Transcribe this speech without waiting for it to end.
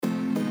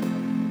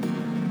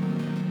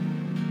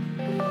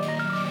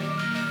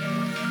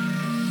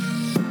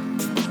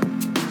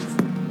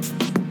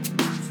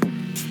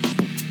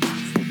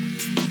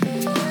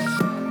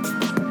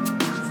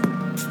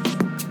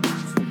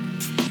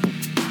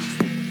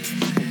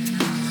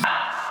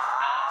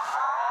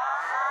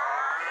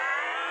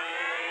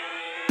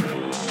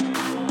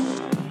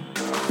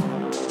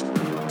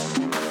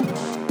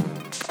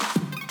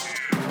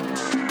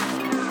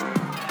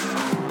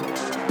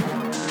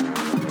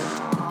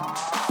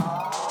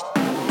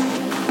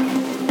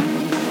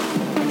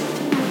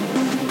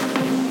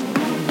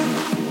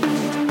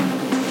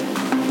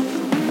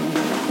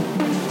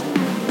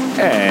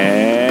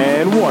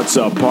What's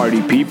up,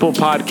 party people,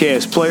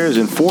 podcast players,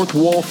 and fourth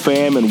wall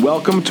fam, and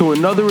welcome to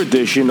another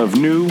edition of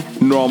New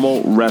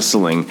Normal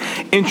Wrestling.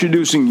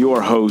 Introducing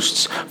your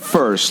hosts.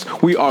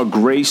 First, we are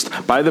graced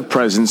by the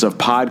presence of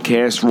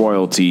podcast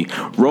royalty.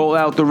 Roll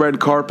out the red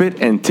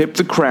carpet and tip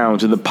the crown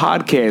to the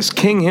podcast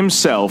king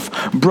himself,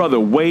 Brother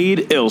Wade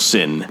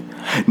Ilson.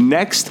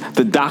 Next,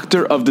 the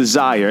Doctor of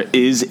Desire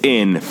is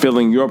in,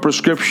 filling your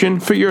prescription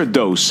for your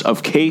dose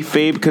of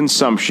kayfabe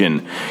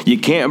consumption. You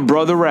can't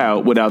brother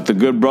out without the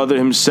good brother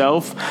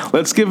himself.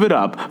 Let's give it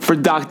up for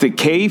Dr.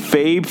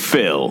 Kayfabe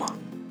Phil.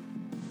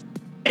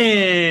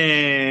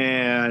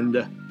 And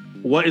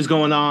what is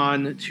going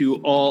on to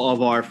all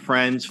of our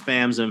friends,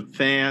 fams, and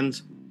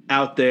fans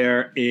out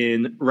there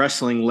in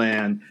wrestling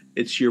land?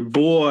 It's your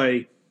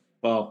boy,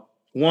 well,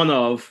 one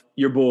of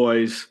your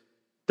boys,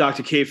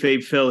 Dr.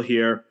 Kayfabe Phil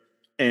here.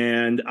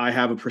 And I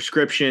have a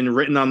prescription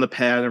written on the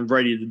pad. I'm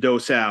ready to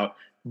dose out.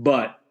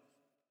 But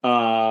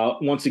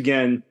once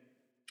again,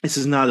 this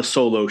is not a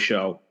solo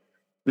show.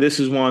 This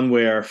is one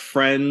where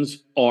friends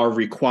are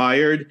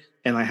required,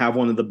 and I have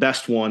one of the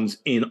best ones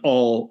in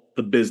all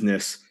the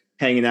business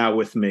hanging out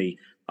with me.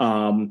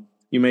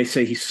 You may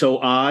say he's so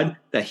odd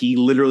that he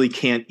literally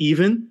can't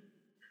even.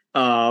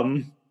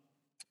 Sipping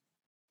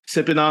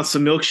on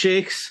some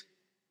milkshakes,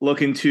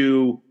 looking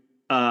to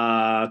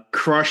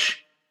crush.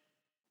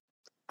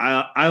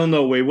 I don't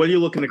know, Wade. What are you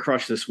looking to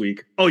crush this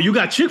week? Oh, you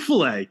got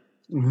Chick-fil-A.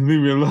 Leave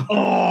me alone.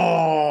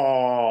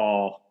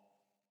 Oh.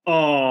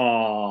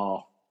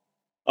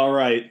 All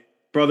right,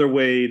 Brother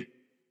Wade.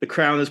 The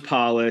crown is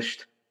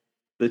polished.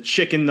 The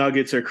chicken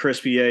nuggets are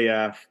crispy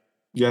AF.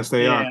 Yes,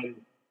 they are.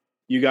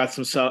 You got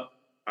some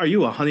Are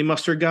you a honey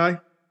mustard guy?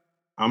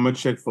 I'm a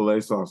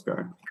Chick-fil-A sauce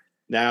guy.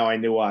 Now I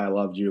knew why I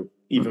loved you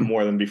even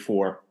more than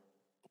before.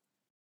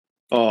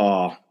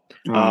 Oh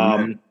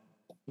man.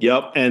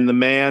 Yep, and the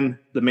man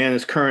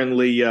is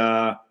currently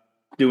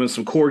doing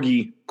some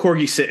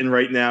corgi sitting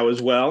right now as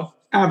well.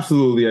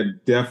 Absolutely, I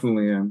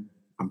definitely am.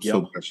 I'm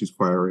so glad she's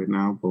quiet right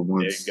now, but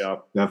once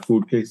that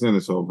food kicks in,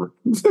 it's over.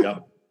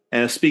 Yep.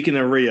 And speaking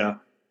of Rhea,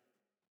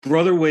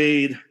 Brother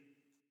Wade,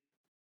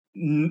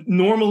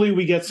 normally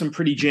we get some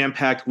pretty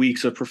jam-packed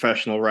weeks of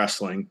professional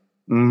wrestling,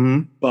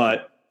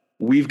 but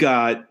we've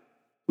got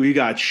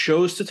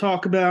shows to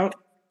talk about.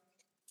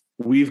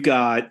 We've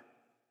got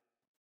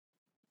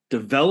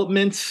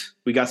developments.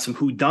 We got some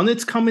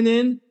whodunits coming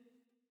in.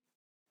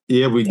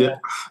 Yeah, we did.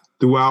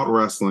 Throughout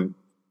wrestling.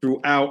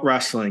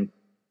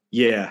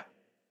 Yeah.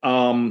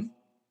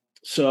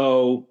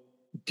 So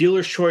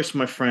dealer's choice,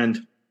 my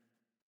friend.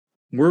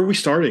 Where are we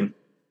starting?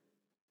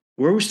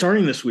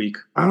 This week?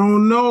 I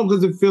don't know,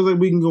 because it feels like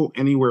we can go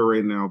anywhere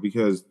right now,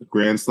 because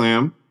Grand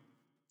Slam.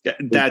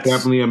 That's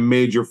definitely a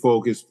major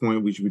focus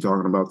point we should be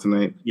talking about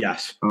tonight.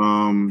 Yes.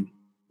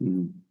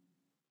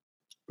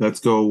 Let's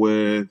go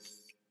with.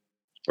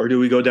 Or do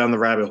we go down the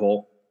rabbit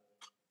hole?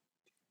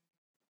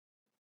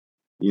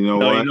 You know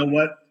what?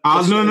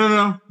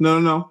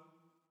 No.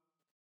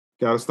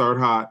 Got to start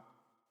hot.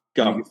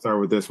 Go. You can start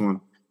with this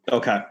one.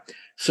 Okay.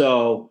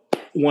 So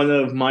one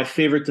of my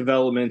favorite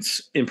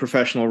developments in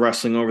professional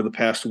wrestling over the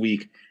past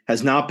week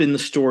has not been the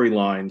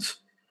storylines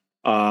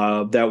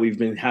that we've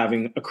been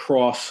having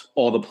across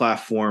all the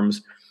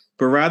platforms,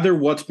 but rather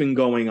what's been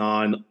going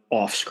on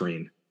off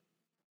screen.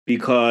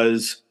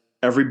 Because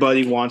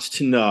everybody wants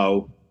to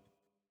know,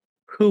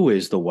 who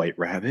is the White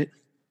Rabbit?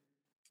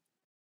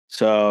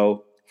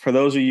 So for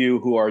those of you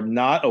who are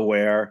not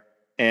aware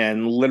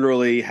and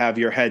literally have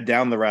your head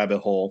down the rabbit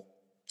hole,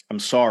 I'm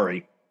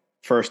sorry.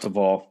 First of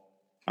all,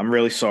 I'm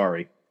really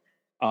sorry.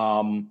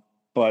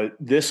 But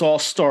this all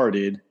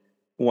started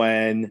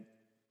when,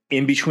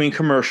 in between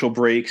commercial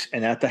breaks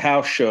and at the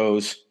house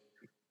shows,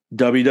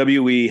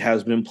 WWE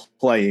has been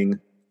playing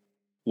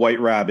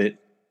White Rabbit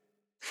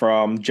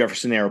from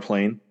Jefferson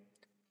Airplane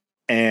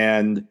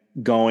and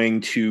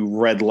going to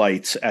red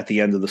lights at the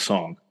end of the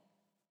song.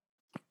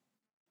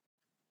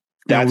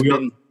 I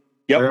gotta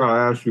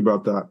ask you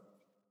about that.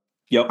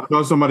 Yep. I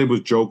thought somebody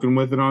was joking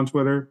with it on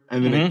Twitter,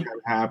 and then it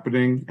kept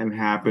happening.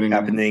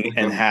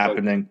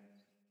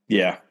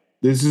 Yeah.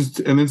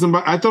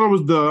 Somebody. I thought it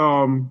was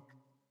the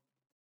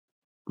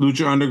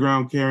Lucha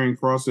Underground carrying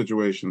cross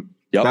situation.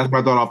 Yep. That's what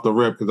I thought off the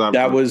rip, because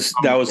that was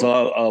a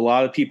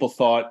lot of people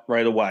thought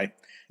right away,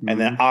 and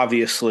then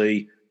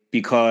obviously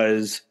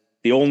because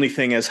the only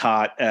thing as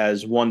hot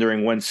as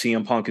wondering when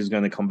CM Punk is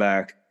going to come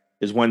back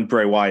is when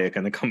Bray Wyatt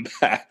going to come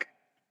back.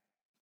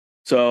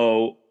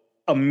 So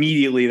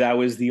immediately that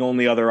was the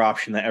only other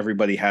option that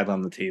everybody had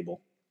on the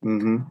table.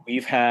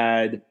 We've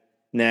had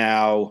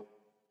now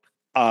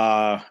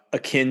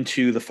akin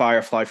to the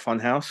Firefly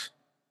Funhouse.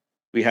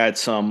 We had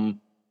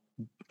some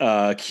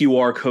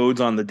QR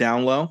codes on the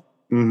down low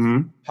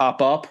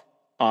pop up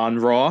on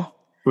Raw.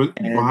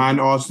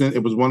 Behind Austin.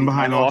 It was one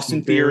behind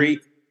Austin Theory.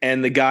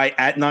 And the guy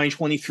at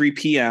 9:23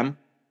 p.m.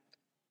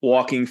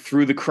 walking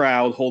through the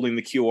crowd holding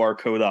the QR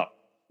code up.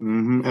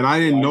 And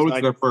I didn't notice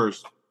it at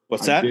first.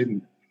 What's that?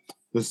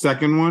 The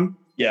second one?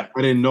 Yeah.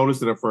 I didn't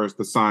notice it at first,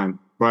 the sign.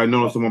 But I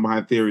noticed the one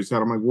behind Theory's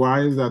head. I'm like,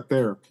 why is that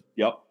there?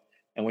 Yep.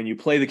 And when you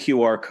play the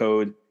QR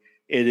code,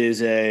 It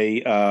is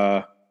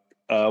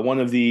one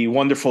of the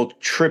wonderful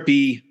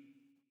trippy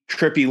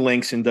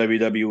links in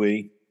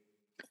WWE.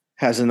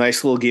 Has a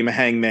nice little game of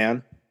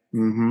Hangman.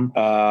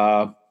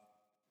 Mm-hmm.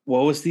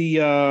 What was the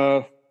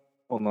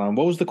hold on?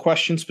 What was the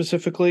question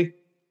specifically?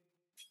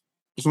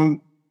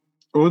 So,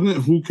 wasn't it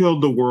Who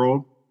Killed the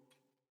World?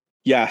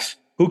 Yes,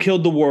 Who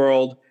Killed the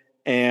World,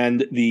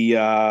 and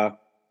the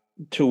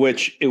to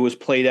which it was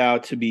played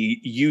out to be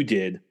You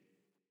Did.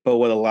 But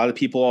what a lot of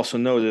people also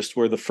noticed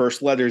were the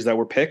first letters that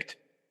were picked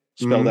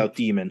spelled out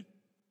Demon.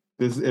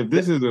 If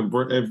this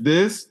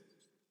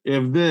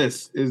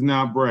is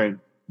not Bray,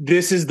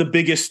 this is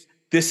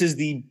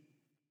the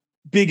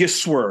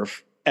biggest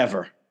swerve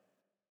ever.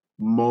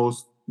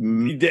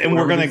 And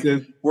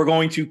we're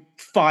going to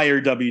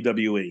fire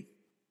WWE.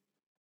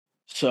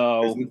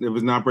 So if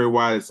it's not Bray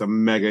Wyatt, it's a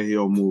mega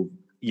heel move.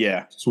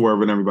 Yeah,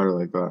 swerving everybody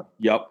like that.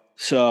 Yep.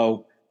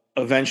 So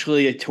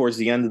eventually, towards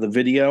the end of the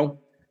video,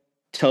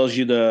 tells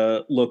you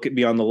to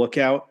be on the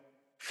lookout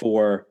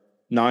for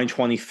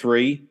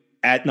 923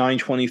 at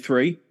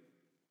 923,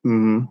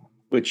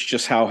 which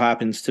just how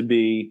happens to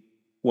be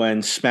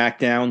when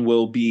SmackDown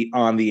will be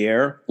on the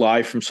air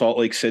live from Salt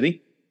Lake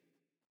City.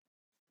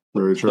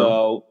 Very true.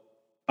 So,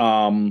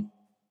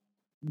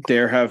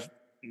 there have,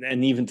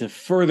 and even to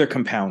further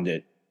compound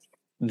it,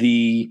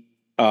 the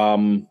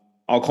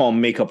I'll call him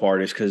makeup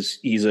artist because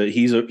he's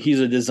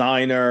a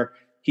designer.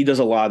 He does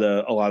a lot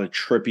of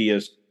trippy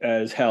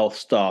as hell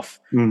stuff.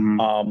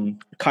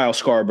 Kyle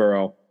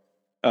Scarborough,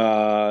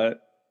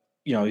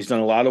 he's done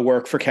a lot of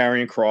work for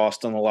Karrion Kross,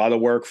 done a lot of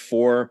work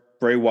for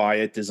Bray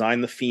Wyatt,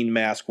 designed the Fiend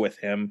mask with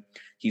him.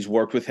 He's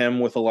worked with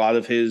him with a lot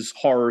of his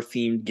horror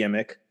themed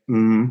gimmick.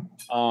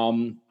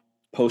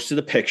 Posted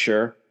a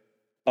picture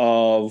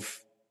of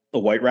the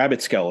White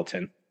Rabbit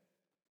skeleton.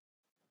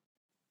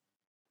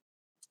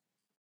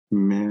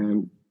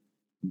 Man,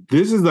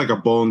 this is like a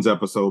Bones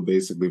episode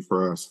basically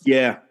for us.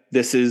 Yeah,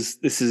 this is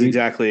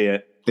exactly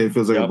it. It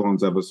feels like a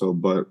Bones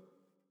episode, but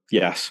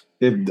yes.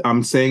 If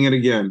I'm saying it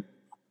again,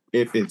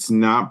 if it's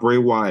not Bray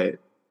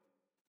Wyatt,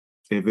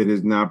 it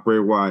is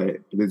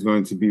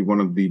going to be one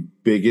of the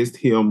biggest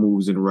heel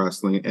moves in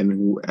wrestling, and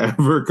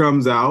whoever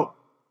comes out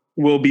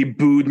will be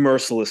booed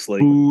mercilessly.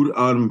 Booed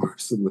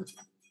unmercilessly.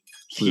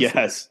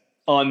 Yes,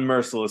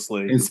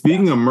 unmercilessly. And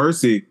speaking of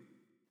mercy,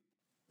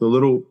 the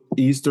little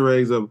Easter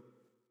eggs of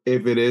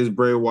if it is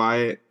Bray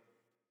Wyatt,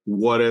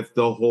 what if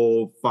the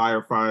whole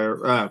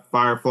Firefly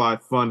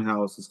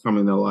Funhouse is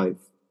coming to life?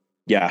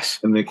 Yes.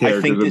 And the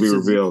character to be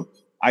revealed.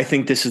 I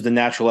think this is the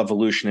natural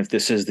evolution if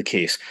this is the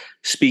case.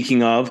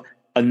 Speaking of,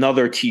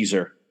 another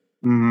teaser.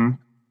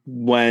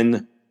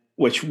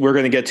 Which we're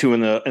going to get to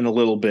in a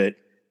little bit.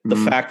 The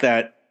fact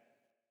that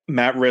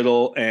Matt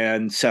Riddle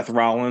and Seth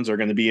Rollins are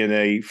going to be in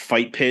a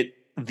fight pit,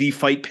 the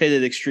fight pit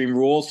at Extreme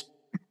Rules.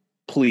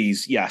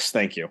 Please, yes,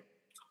 thank you.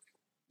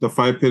 The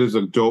fight pit is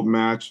a dope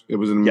match. It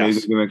was an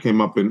amazing thing that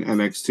came up in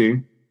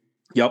NXT.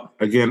 Yep.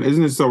 Again,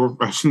 isn't it so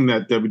refreshing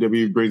that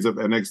WWE brings up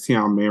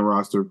NXT on main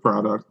roster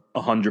product?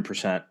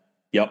 100%.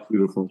 Yep.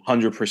 Beautiful.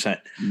 100%.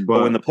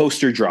 But when the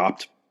poster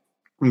dropped,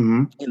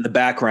 in the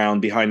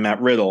background behind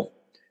Matt Riddle,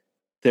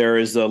 there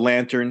is a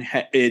lantern.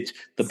 The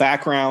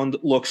background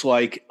looks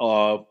like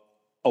a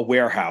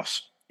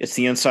warehouse. It's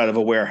the inside of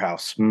a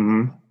warehouse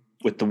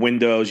with the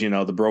windows,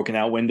 the broken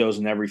out windows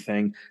and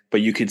everything.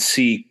 But you could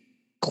see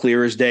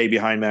clear as day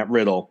behind Matt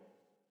Riddle.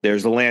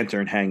 There's the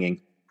lantern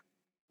hanging.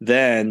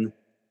 Then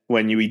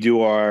when we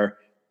do our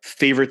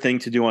favorite thing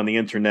to do on the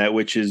internet,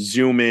 which is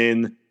zoom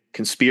in,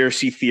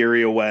 conspiracy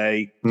theory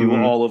away, do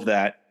all of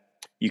that,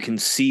 you can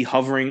see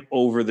hovering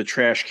over the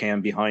trash can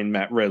behind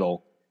Matt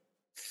Riddle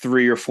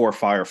 3 or 4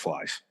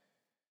 fireflies.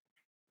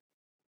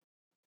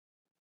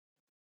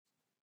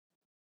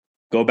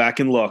 Go back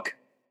and look.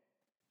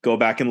 Go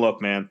back and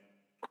look, man.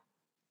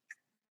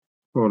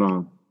 Hold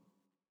on.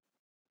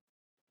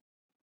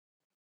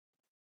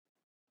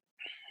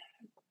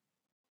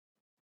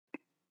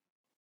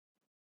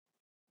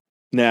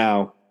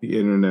 Now, the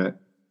internet.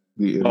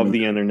 Love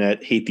the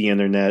internet. Hate the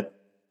internet.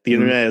 The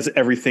internet is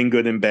everything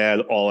good and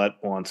bad all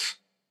at once.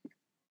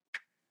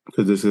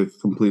 Because this is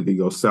completely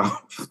go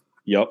south.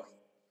 Yep.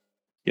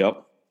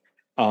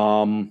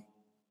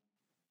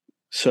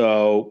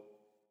 So,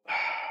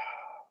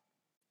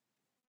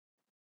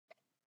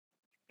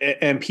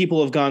 and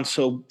people have gone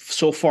so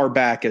far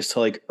back as to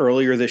like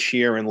earlier this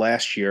year and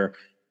last year,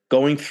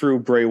 going through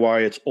Bray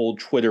Wyatt's old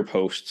Twitter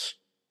posts.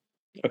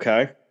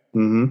 Okay.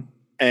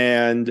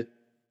 And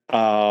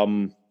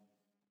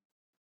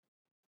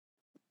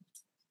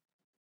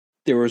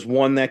there was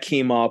one that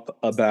came up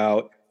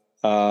about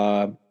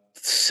the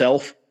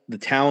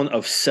town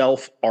of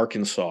Self,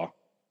 Arkansas.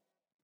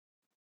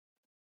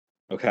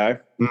 Okay.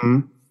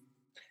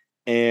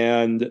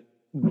 And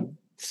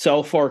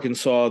Self,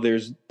 Arkansas,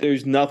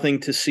 there's nothing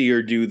to see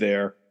or do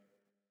there.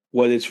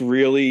 What it's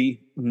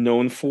really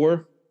known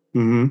for.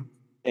 And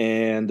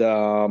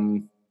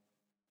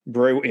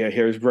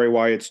here's Bray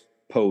Wyatt's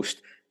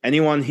post.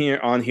 Anyone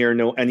on here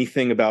know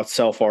anything about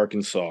Self,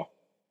 Arkansas?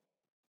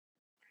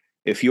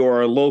 If you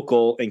are a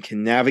local and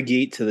can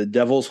navigate to the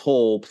Devil's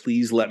Hole,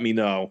 please let me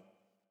know.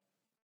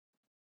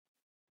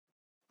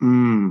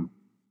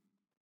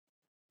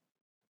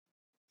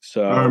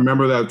 So I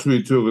remember that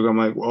tweet too because I'm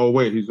like, oh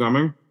wait, he's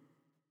coming.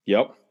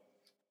 Yep.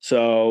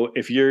 So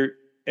if you're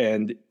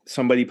and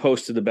somebody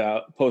posted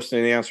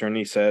an answer and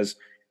he says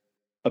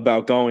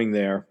about going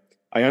there,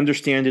 I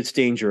understand it's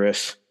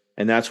dangerous,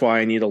 and that's why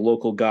I need a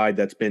local guide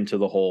that's been to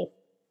the hole.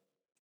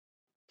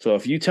 So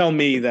if you tell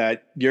me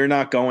that you're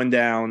not going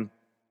down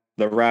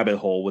the rabbit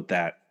hole with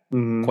that,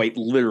 quite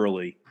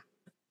literally,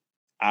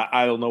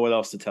 I don't know what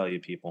else to tell you,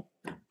 people.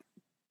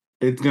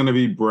 It's gonna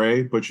be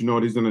Bray, but you know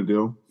what he's gonna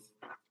do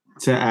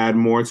to add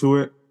more to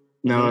it.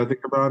 Now that I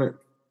think about it,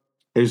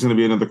 it's gonna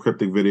be another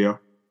cryptic video.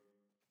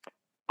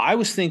 I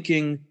was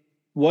thinking,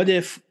 what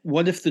if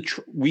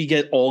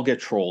we all get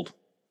trolled,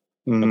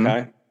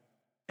 okay,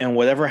 and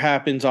whatever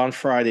happens on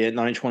Friday at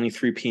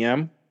 9:23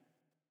 p.m.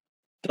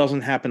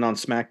 doesn't happen on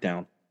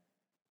SmackDown.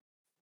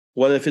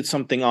 What if it's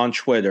something on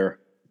Twitter,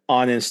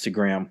 on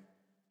Instagram?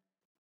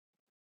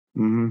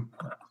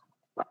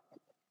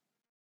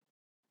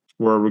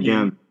 Where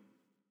again?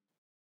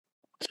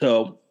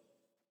 So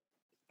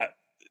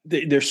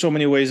there's so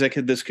many ways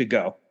this could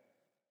go,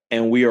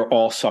 and we are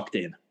all sucked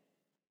in.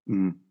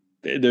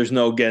 There's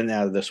no getting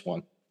out of this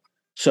one.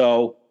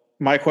 So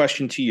my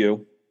question to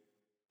you,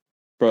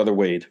 Brother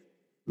Wade,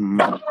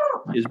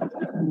 is,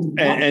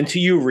 and to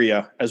you,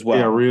 Rhea, as well.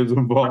 Yeah, Rhea's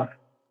involved.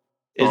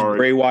 Is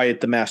Bray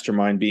Wyatt the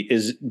mastermind?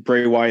 Is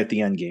Bray Wyatt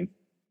the end game?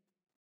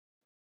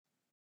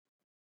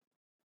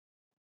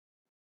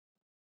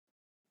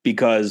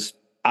 Because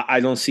I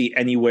don't see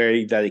any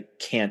way that it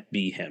can't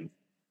be him.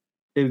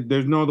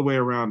 There's no other way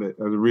around it.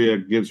 As Rhea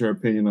gives her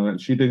opinion on it,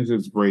 she thinks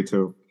it's Bray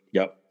too.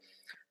 Yep.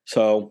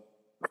 So,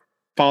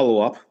 follow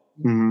up.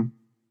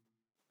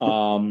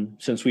 Mm-hmm.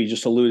 Since we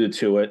just alluded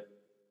to it,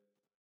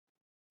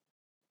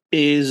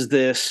 is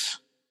this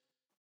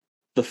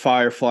the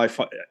Firefly?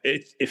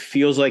 It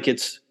feels like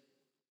it's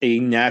a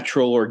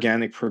natural,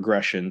 organic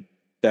progression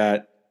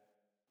that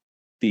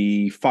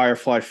the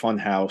Firefly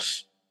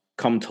Funhouse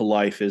come to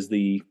life is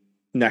the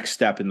next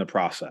step in the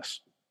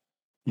process.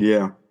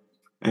 Yeah,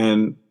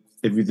 and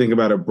if you think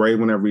about it, Bray,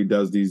 whenever he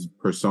does these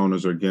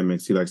personas or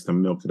gimmicks, he likes to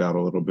milk it out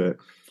a little bit.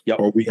 Yep.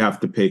 Or we have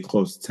to pay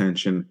close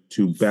attention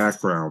to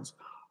backgrounds.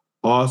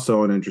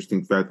 Also, an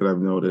interesting fact that I've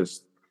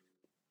noticed,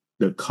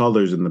 the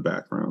colors in the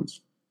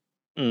backgrounds.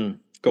 Go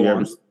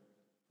on.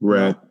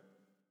 Red.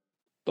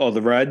 Oh,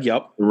 the red,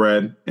 yep.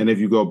 Red. And if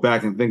you go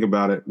back and think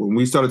about it, when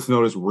we started to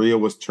notice Rhea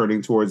was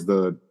turning towards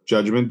the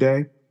Judgment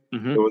Day,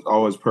 it was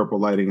always purple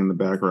lighting in the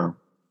background.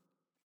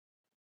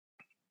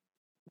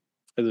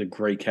 That is a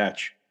great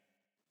catch.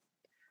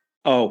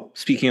 Oh,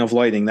 speaking of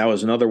lighting, that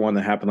was another one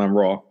that happened on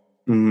Raw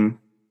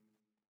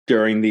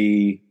during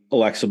the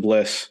Alexa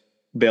Bliss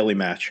Bayley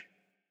match.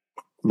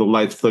 The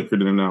lights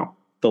flickered in and out.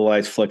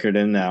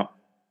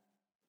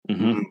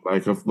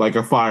 Like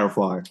a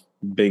firefly.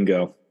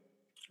 Bingo.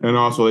 And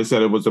also, they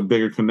said it was a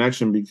bigger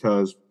connection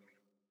because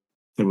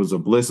it was a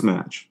Bliss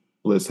match.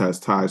 Bliss has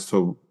ties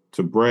to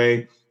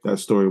Bray. That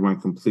story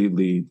went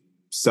completely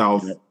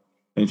south,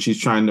 and she's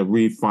trying to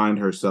re-find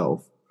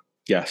herself.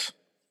 Yes.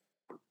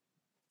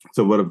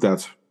 So what if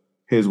that's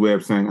his way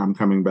of saying, I'm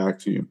coming back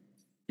to you?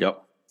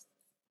 Yep.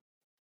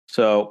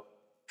 So,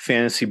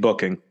 fantasy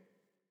booking.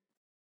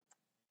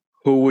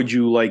 Who would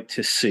you like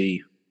to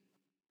see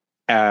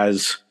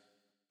as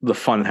the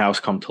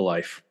Funhouse come to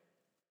life?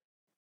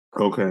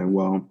 Okay,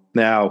 well.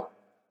 Now,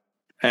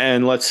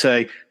 and let's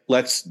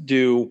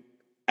do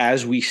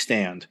as we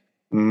stand.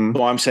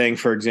 So I'm saying,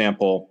 for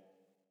example,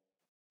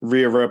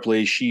 Rhea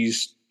Ripley,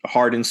 she's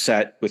hard and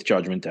set with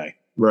Judgment Day.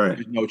 Right.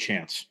 There's no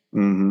chance.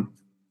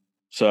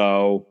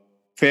 So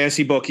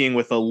fantasy booking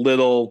with a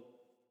little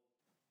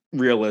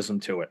realism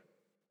to it.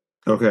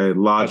 Okay,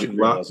 logical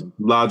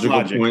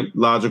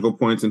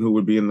points in who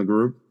would be in the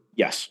group?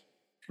 Yes.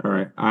 All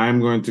right.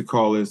 I'm going to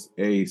call this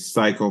a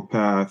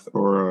psychopath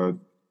or a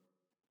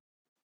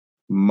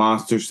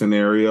monster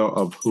scenario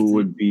of who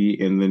would be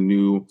in the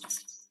new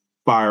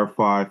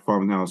Firefly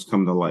Funhouse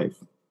come to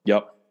life.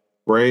 Yep.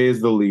 Bray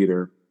is the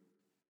leader.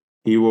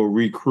 He will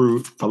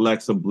recruit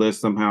Alexa Bliss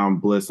somehow,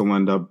 and Bliss will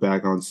end up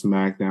back on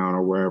SmackDown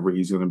or wherever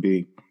he's going to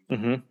be.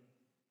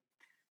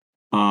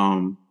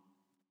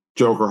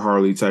 Joker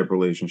Harley type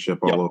relationship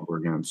all over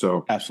again.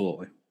 So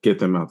absolutely get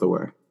them out the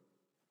way.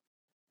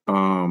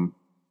 Are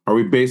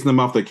we basing them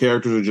off the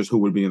characters or just who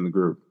would be in the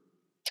group?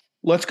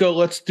 Let's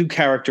do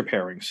character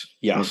pairings.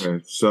 Yes.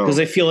 Okay. So because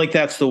I feel like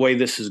that's the way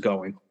this is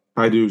going.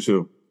 I do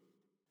too.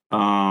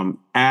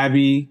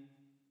 Abby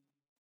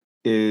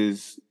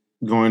is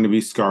going to be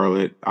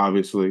Scarlet,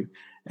 obviously,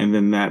 and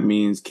then that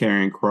means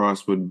Karrion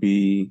Kross would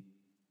be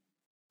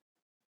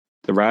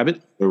the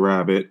Rabbit.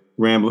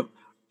 Rambling.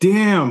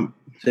 Damn.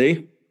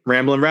 See,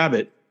 Rambling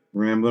Rabbit.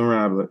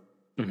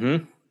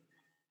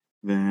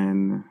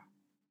 Then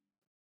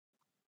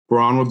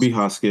Braun would be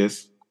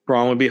Huskus.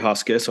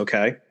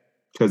 Okay.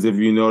 Because if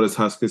you notice,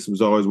 Huskus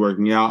was always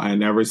working out,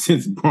 and ever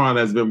since Braun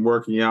has been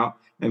working out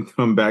and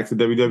come back to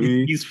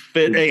WWE, he's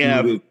fit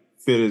AF.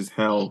 Fit as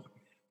hell.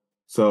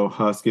 So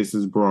Huskus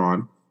is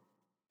Braun.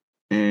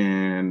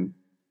 And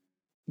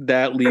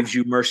that leaves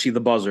you Mercy the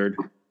Buzzard.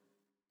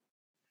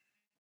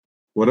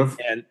 what if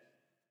And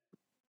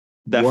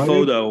that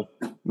photo?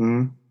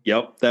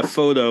 Yep, that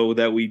photo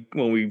that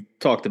when we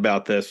talked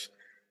about this.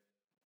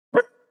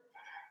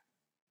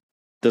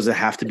 Does it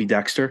have to be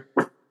Dexter?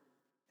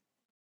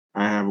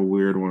 I have a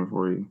weird one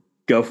for you.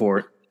 Go for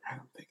it. I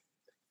don't think.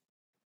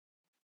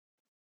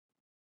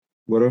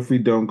 What if we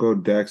don't go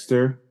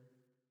Dexter?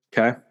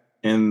 Okay.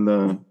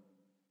 And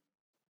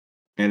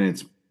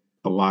it's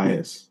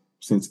Elias,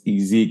 since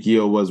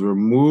Ezekiel was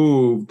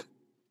removed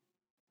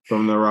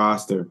from the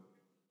roster.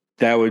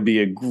 That would be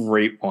a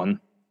great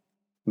one.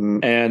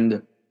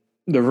 And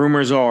the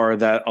rumors are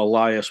that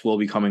Elias will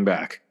be coming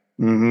back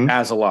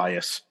as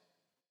Elias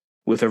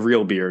with a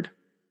real beard.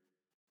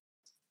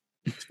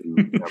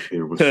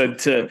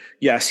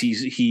 Yes,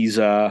 he's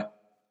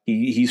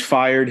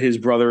fired his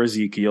brother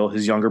Ezekiel,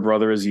 his younger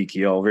brother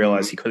Ezekiel,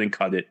 realized he couldn't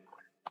cut it,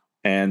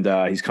 and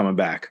he's coming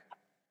back.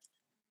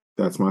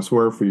 That's my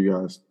swerve for you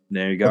guys.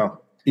 There you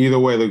go. Either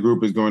way, the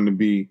group is going to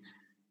be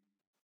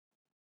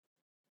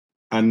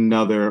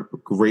another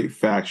great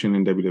faction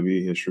in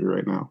WWE history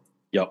right now.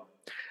 Yep.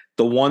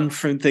 The one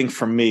thing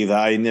for me that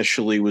I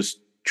initially was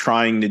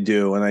trying to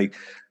do, and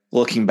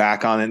looking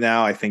back on it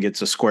now, I think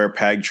it's a square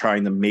peg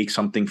trying to make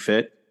something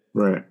fit.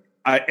 Right.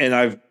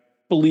 I've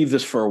believed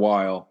this for a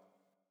while.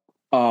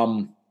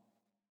 Do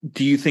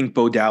you think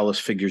Bo Dallas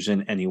figures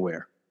in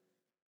anywhere?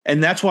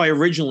 And that's why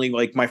originally,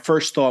 like my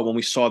first thought when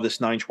we saw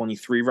this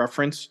 923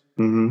 reference,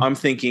 I'm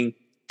thinking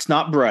it's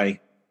not Bray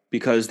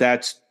because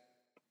that's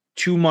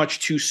too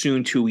much, too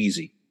soon, too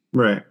easy.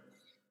 Right.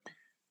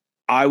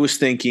 I was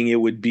thinking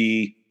it would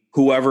be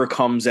whoever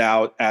comes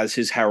out as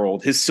his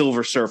herald, his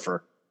Silver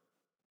Surfer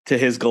to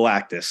his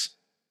Galactus.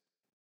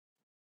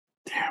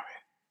 Damn it.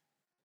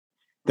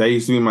 That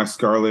used to be my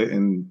Scarlet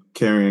and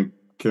Carrion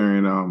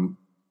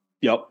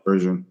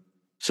version.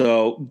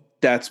 So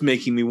that's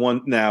making me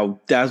want now.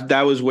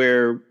 That was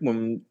where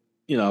when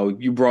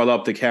you brought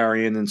up the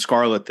Carrion and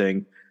Scarlet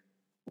thing.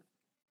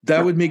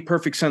 That would make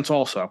perfect sense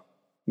also.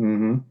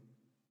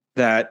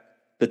 That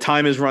the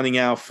time is running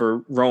out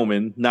for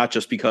Roman, not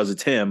just because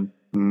it's him,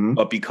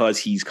 but because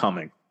he's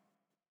coming.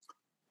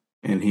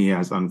 And he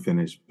has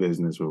unfinished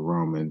business with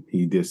Roman.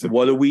 He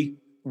disappeared.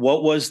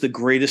 What was the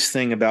greatest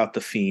thing about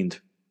The Fiend?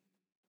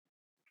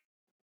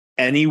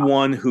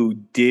 Anyone who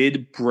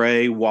did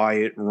Bray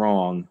Wyatt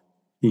wrong,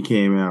 he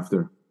came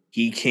after.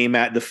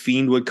 The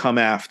Fiend would come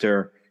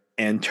after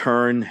and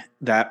turn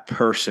that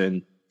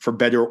person for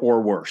better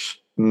or worse.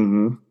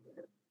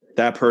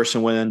 That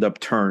person would end up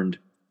turned.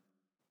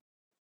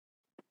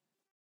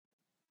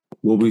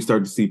 Will we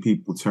start to see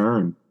people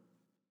turn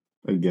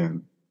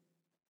again?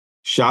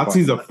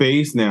 Shotzi's a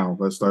face now.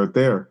 Let's start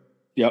there.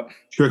 Yep.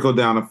 Trickle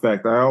down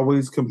effect. I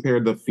always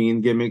compared the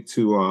Fiend gimmick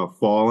to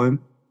Fallen.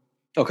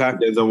 Okay.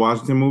 The Denzel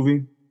Washington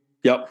movie.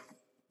 Yep.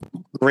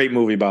 Great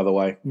movie, by the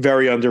way.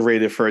 Very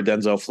underrated for a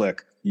Denzel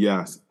flick.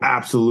 Yes,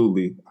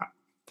 absolutely.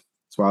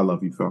 That's why I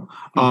love you, Phil.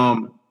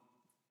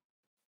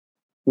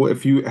 Well,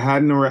 if you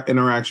had an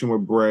interaction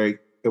with Bray,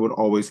 it would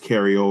always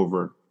carry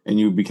over, and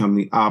you would become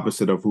the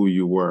opposite of who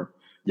you were.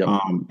 Yep.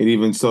 And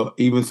even so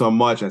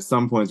much, at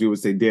some points, we would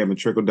say, "Damn!" It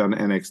trickled down to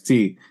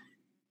NXT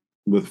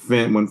with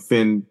Finn when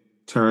Finn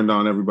turned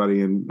on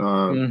everybody and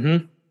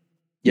became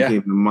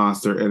the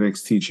monster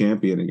NXT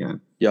champion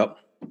again. Yep.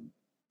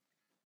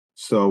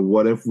 So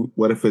what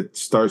if it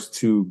starts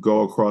to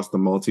go across the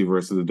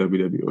multiverse of the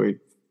WWE?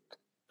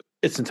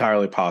 It's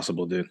entirely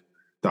possible, dude.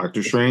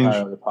 Doctor Strange.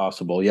 Entirely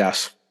possible.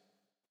 Yes.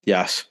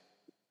 Yep.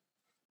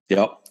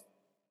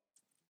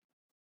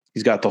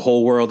 He's got the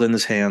whole world in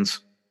his hands.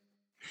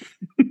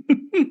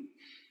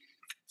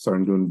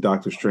 Starting doing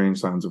Doctor Strange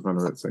signs in front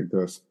of it. It's like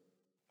this.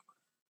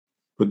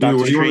 But dude,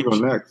 where do you want to go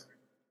next?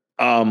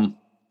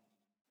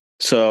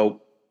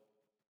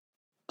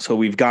 So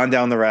we've gone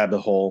down the rabbit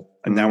hole,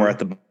 and now we're at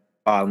the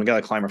bottom. We got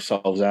to climb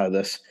ourselves out of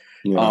this.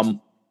 Yes.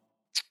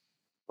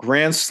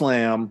 Grand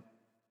Slam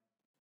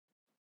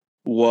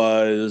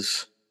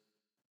was,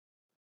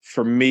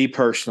 for me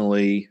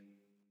personally,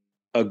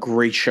 a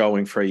great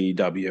showing for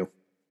AEW.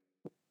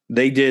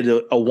 They did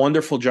a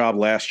wonderful job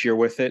last year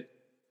with it.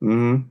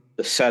 The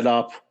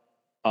setup,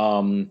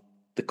 the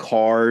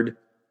card,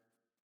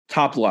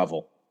 top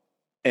level.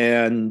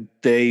 And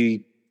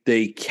they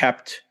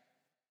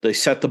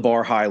set the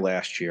bar high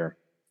last year.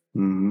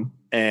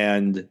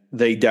 And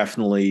they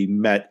definitely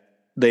met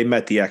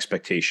the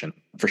expectation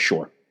for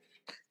sure.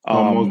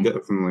 Almost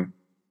definitely.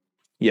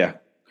 Yeah.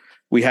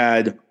 We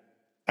had,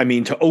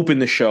 to open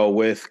the show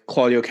with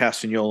Claudio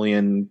Castagnoli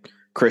and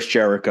Chris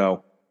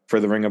Jericho for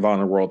the Ring of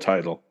Honor World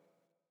title.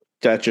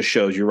 That just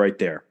shows you right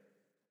there.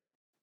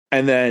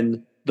 And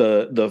then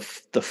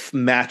the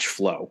match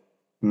flow,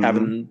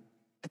 having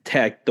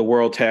the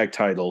world tag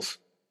titles,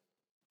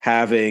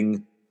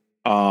 having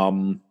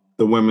the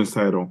women's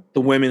title,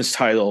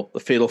 the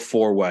Fatal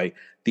 4-Way,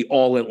 the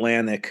All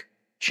Atlantic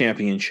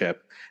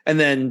Championship, and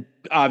then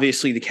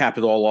obviously to cap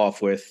it all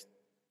off with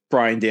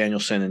Bryan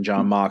Danielson and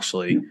Jon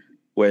Moxley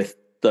with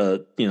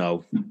the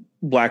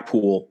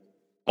Blackpool,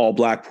 all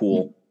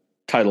Blackpool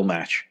title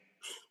match.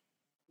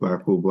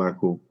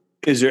 Blackpool.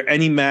 Is there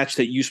any match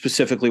that you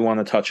specifically want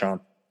to touch on?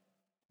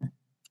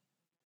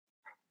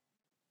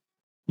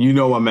 You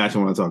know what match I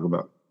want to talk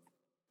about.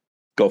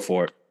 Go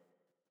for it.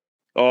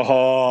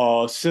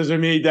 Oh, scissor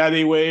me,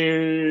 daddy,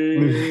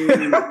 way.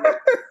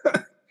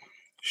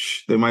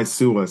 Shh, they might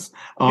sue us.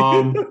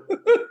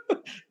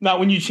 Not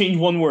when you change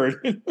one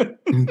word.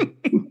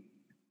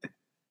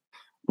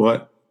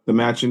 But the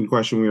match in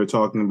question we were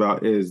talking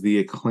about is the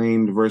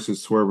Acclaimed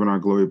versus Swerve in Our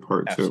Glory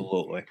Part 2.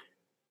 Absolutely.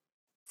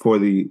 For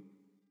the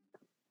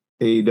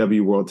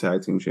AEW World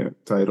Tag Team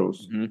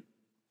titles. Mm-hmm.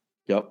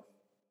 Yep.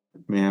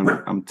 Man,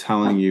 I'm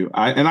telling you.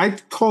 I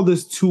called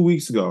this 2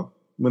 weeks ago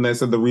when they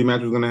said the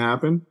rematch was going to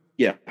happen.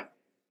 Yeah.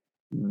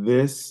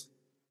 This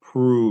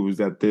proves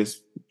that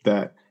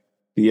the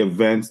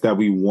events that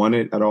we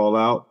wanted at All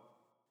Out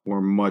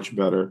were much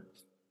better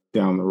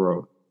down the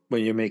road.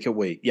 When you make it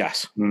wait.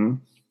 Yes. Mm-hmm.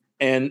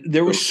 And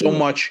there was so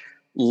much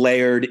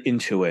layered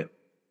into it.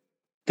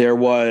 There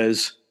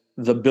was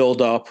the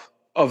buildup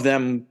of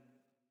them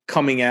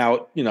coming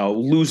out,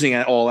 losing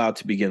at All Out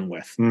to begin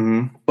with,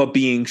 but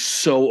being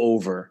so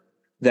over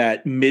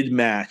that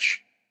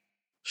mid-match,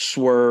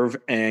 Swerve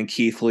and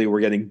Keith Lee were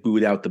getting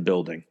booed out the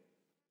building.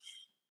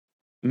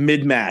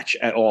 Mid-match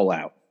at All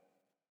Out.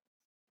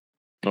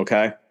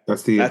 Okay?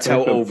 That's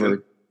how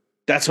over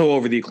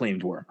the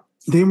Acclaimed were.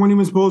 They weren't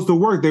even supposed to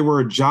work. They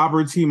were a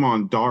jobber team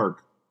on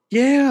Dark.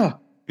 Yeah.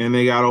 And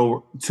they got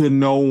over to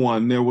no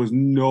one. There was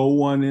no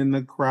one in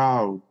the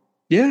crowd.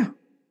 Yeah.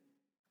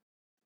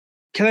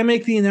 Can I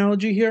make the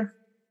analogy here?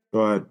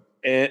 Go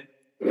ahead.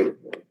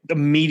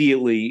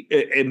 Immediately,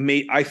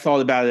 I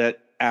thought about it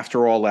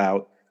after All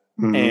Out.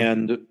 Mm-hmm.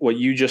 And what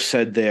you just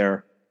said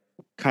there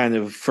kind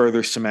of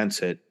further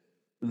cements it.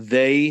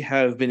 They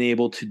have been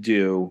able to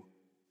do,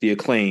 the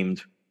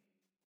Acclaimed,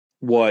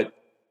 what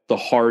the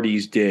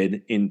Hardys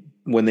did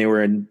when they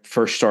were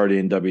first started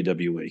in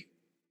WWE.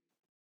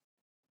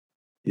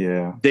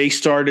 Yeah. They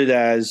started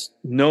as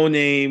no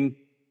name.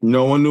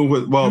 No one knew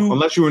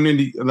unless you were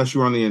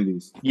on the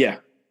Indies. Yeah.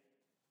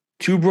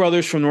 Two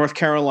brothers from North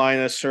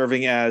Carolina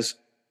serving as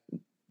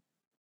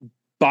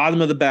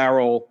bottom of the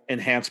barrel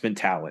enhancement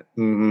talent.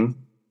 Mm-hmm.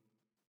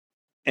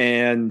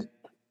 And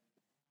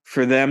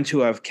for them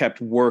to have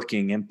kept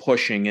working and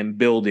pushing and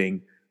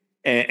building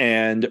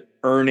and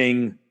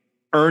earning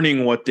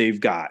what they've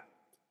got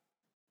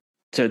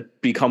to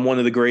become one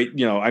of the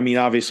great,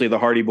 obviously the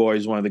Hardy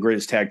Boys, one of the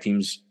greatest tag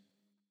teams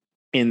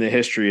in the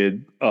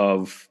history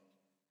of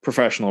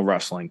professional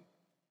wrestling.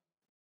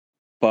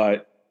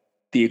 But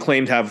the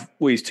Acclaimed have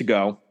ways to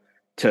go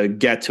to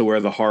get to where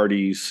the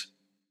Hardys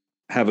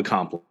have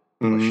accomplished.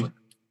 Mm-hmm.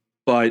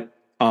 But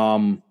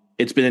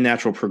it's been a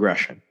natural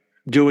progression.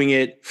 Doing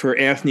it for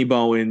Anthony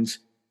Bowens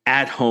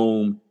at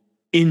home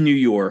in New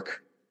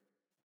York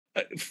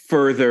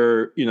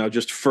further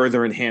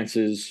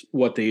enhances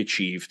what they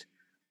achieved.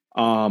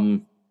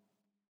 And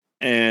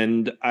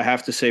I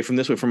have to say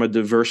from a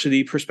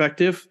diversity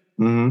perspective,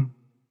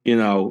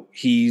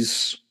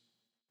 he's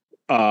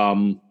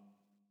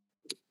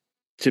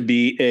to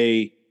be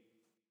a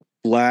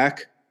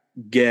black,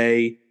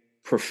 gay,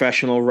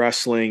 professional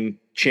wrestling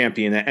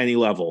champion at any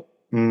level.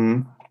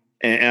 Mm-hmm.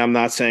 And I'm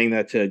not saying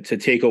that to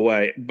take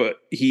away, but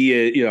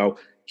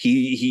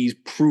he's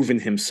proven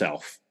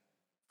himself,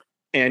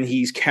 and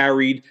he's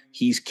carried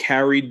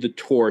the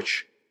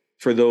torch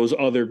for those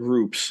other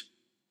groups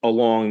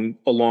along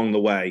the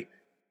way,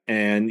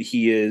 and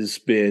he has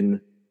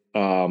been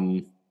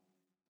a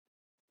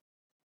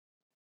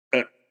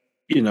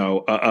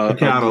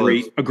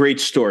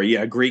great story.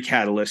 Yeah, a great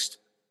catalyst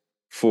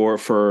for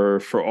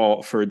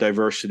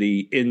diversity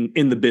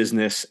in the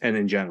business and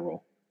in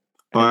general.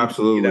 Oh,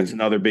 absolutely. That's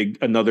another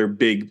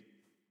big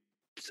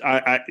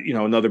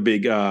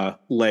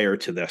layer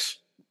to this.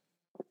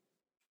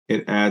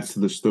 It adds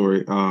to the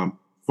story.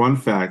 Fun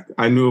fact,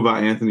 I knew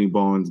about Anthony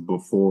Bowens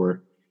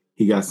before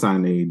he got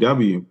signed to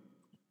AEW.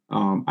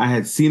 I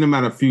had seen him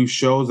at a few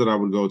shows that I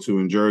would go to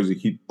in Jersey.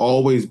 He'd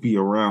always be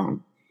around.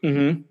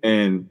 Mm-hmm.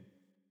 And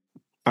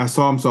I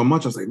saw him so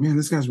much, I was like, man,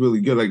 this guy's really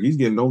good. Like, he's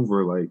getting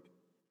over, like,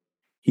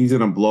 he's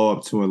going to blow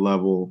up to a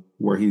level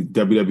where he's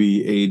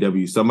WWE,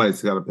 AEW.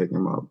 Somebody's got to pick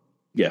him up.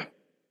 Yeah.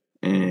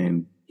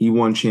 And he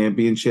won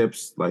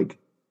championships, like,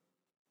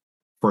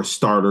 for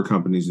starter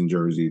companies in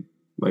Jersey.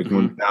 Like,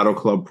 when Battle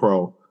Club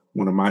Pro,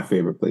 one of my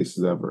favorite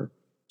places ever,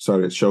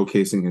 started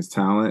showcasing his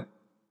talent,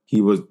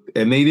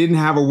 and they didn't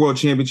have a world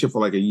championship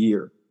for like a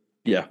year.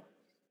 Yeah.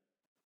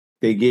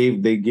 They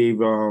had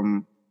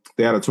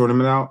a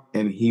tournament out,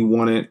 and he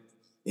won it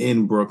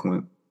in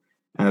Brooklyn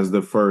as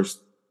the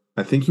first.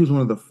 I think he was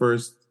one of the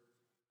first.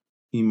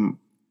 He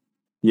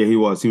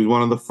was. He was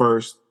one of the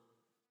first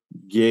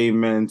gay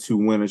men to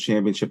win a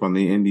championship on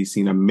the indie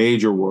scene, a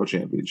major world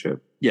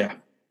championship. Yeah.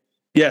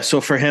 Yeah.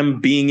 So for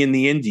him being in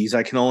the indies,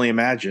 I can only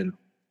imagine,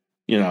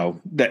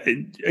 that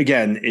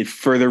it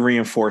further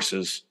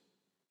reinforces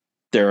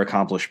their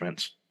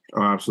accomplishments.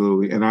 Oh,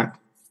 absolutely. And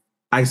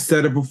I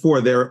said it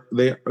before. They're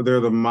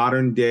the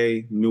modern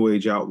day New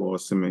Age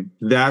Outlaws to me.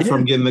 That's where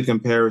I'm getting the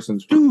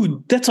comparisons from.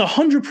 Dude, that's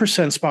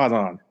 100% spot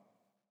on.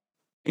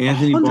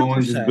 Anthony 100%.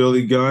 Bowens is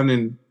Billy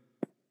Gunn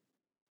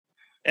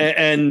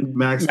and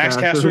Max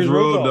Caster is is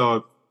Road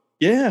Dogg.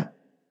 Yeah.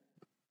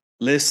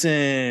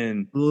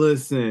 Listen.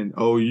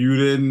 Oh, you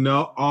didn't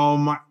know? Oh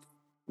my.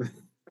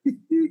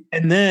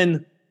 And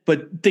then,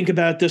 but think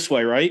about it this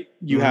way, right?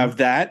 You have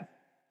that.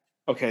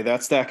 Okay,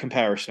 that's that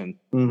comparison.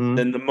 Mm-hmm.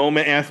 Then the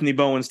moment Anthony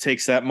Bowens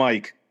takes that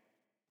mic,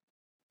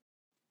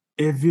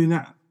 if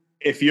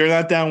you're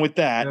not down with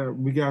that,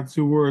 we got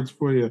 2 words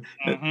for you.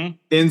 Mm-hmm.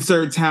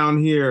 Insert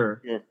town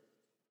here.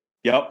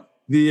 Yep.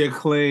 The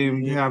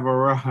Acclaimed have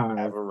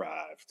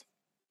arrived.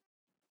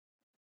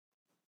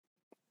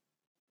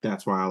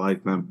 That's why I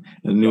like them.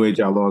 And New Age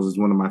Outlaws is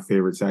one of my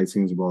favorite tag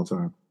teams of all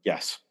time.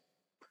 Yes.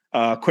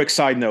 Quick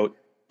side note: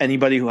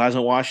 anybody who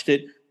hasn't watched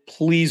it,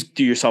 please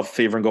do yourself a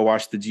favor and go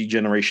watch the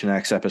Degeneration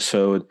X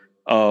episode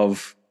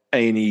of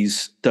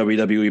A&E's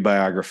WWE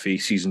Biography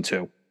Season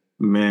 2.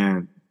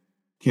 Man,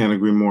 can't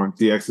agree more.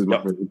 DX is my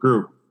favorite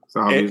group.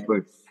 So obviously.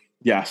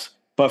 Yes.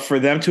 But for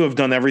them to have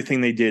done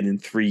everything they did in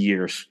 3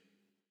 years,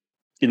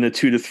 in the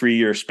 2 to 3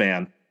 year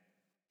span,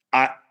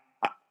 I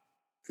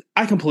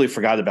completely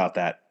forgot about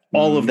that.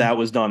 All of that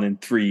was done in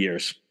 3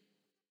 years.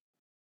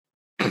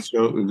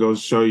 It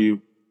goes to show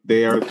you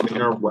they are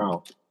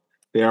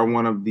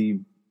one of the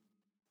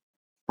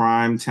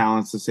prime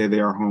talents to say they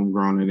are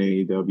homegrown in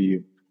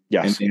AEW.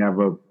 Yes. And they have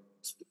a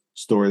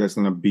story that's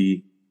going to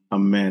be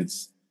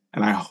immense.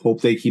 And I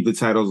hope they keep the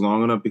titles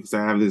long enough because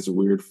I have this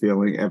weird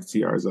feeling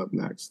FTR is up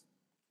next.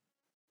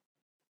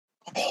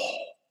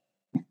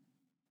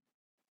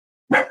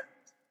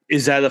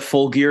 Is that a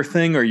Full Gear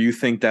thing, or you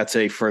think that's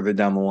a further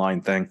down the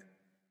line thing?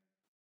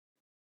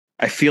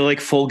 I feel like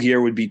Full Gear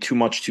would be too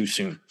much too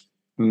soon.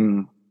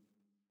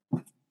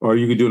 Or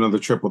you could do another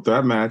triple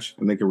threat match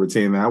and they could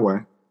retain that way.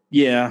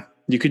 Yeah,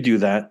 you could do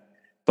that.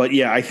 But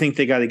yeah, I think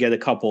they got to get a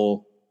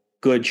couple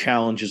good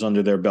challenges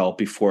under their belt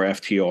before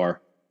FTR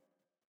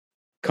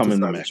come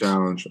in the mix.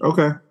 Challenge.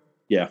 Okay.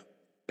 Yeah.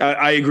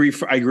 I agree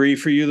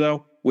for you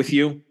though, with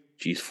you.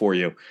 Jeez, for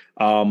you.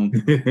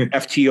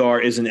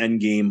 FTR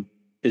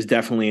is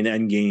definitely an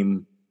end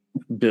game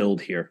build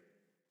here.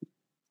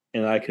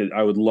 And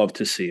I would love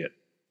to see it.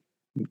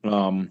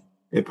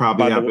 It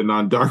probably happened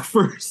on Dark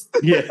first.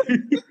 Yeah.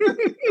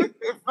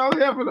 It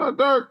probably happened on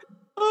Dark.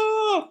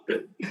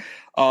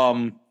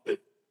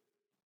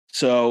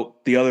 So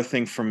the other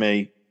thing for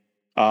me,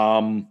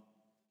 touch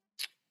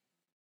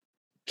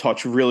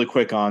really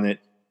quick on it.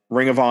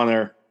 Ring of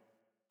Honor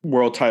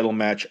world title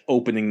match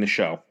opening the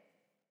show.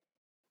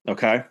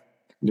 Okay?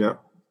 Yeah.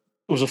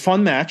 It was a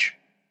fun match.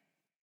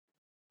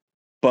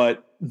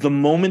 But the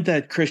moment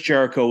that Chris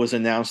Jericho was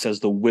announced as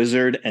the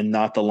Wizard and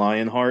not the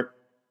Lionheart,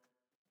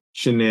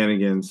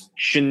 Shenanigans.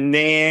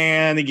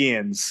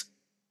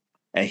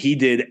 And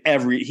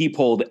he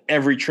pulled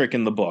every trick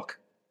in the book.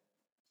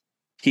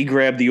 He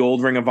grabbed the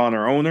old Ring of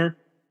Honor owner.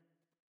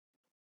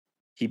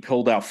 He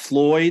pulled out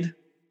Floyd.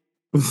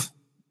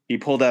 He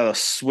pulled out a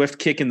swift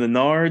kick in the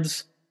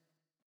nards.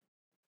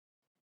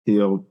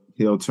 He'll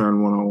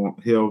turn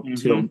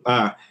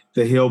 101.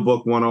 The heel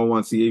book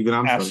 101. See, even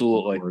I'm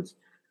absolutely.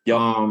 Yep.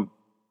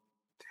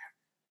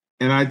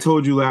 And I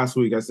told you last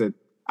week, I said,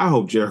 I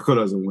hope Jericho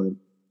doesn't win.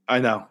 I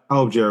know. I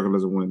hope Jericho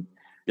doesn't win.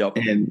 Yep.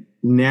 And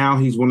now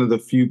he's one of the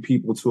few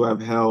people to have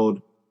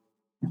held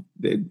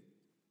the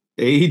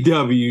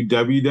AEW,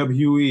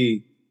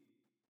 WWE,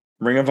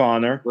 Ring of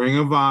Honor.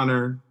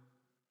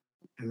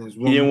 And there's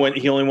one.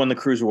 He only won the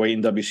Cruiserweight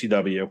in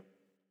WCW.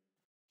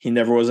 He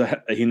never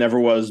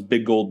was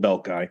big gold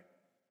belt guy.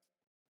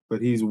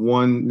 But he's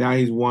won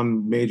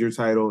major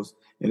titles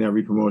in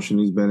every promotion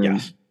he's been in.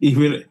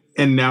 Yes.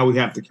 And now we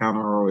have to count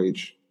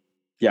ROH.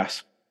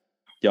 Yes.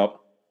 Yep.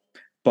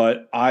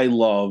 But I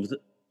loved,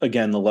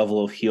 again, the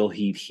level of heel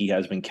heat he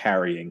has been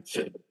carrying.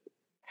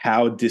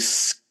 How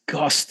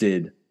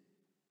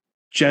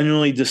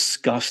genuinely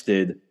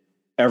disgusted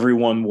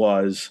everyone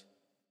was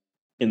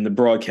in the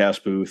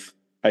broadcast booth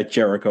at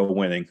Jericho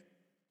winning.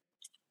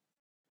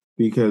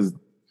 Because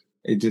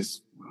it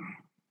just,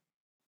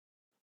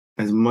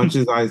 as much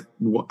as I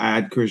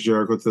add Chris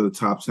Jericho to the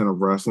top 10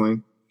 of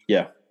wrestling,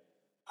 yeah,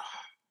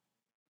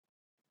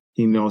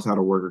 he knows how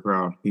to work a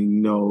crowd. He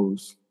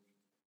knows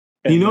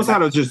how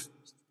to just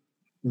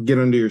get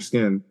under your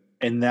skin.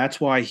 And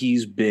that's why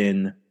he's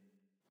been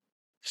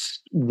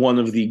one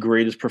of the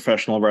greatest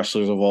professional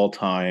wrestlers of all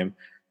time,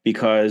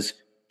 because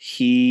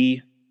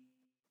he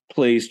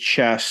plays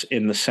chess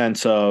in the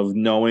sense of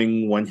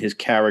knowing when his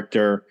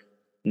character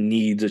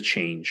needs a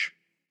change.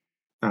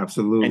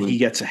 Absolutely. And he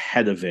gets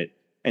ahead of it,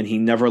 and he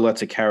never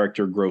lets a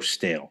character grow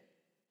stale.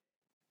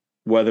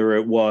 Whether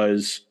it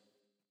was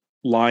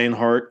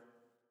Lionheart,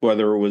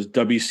 whether it was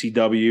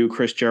WCW,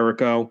 Chris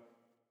Jericho,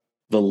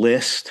 The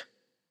List,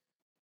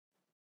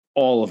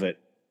 all of it.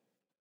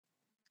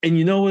 And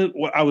you know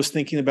what I was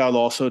thinking about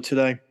also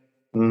today?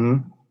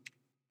 Mm-hmm.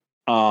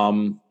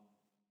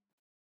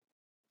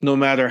 No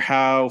matter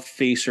how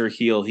face or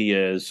heel he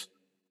is,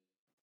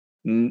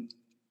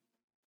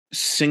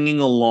 singing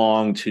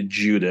along to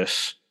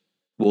Judas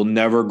will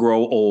never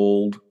grow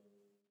old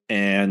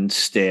and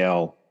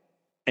stale,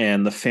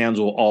 and the fans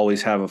will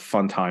always have a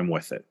fun time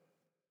with it.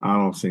 I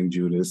don't sing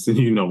Judas, and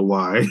you know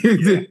why.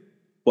 Yeah.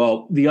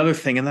 Well, the other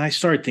thing, and then I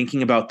started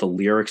thinking about the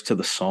lyrics to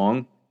the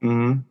song,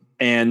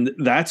 and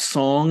that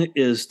song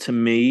is, to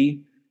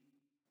me,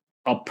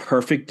 a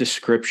perfect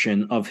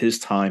description of his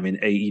time in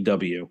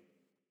AEW.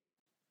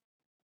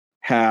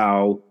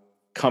 How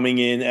coming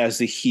in as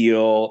the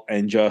heel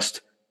and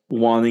just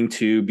wanting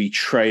to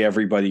betray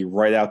everybody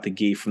right out the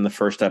gate from the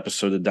first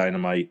episode of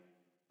Dynamite,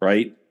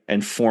 right?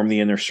 And form the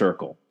inner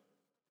circle.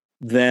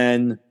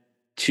 Then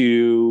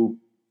to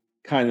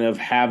kind of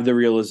have the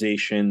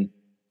realization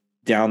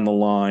down the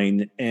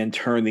line and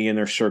turn the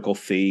inner circle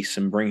face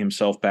and bring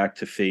himself back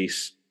to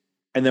face.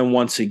 And then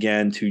once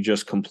again to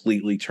just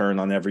completely turn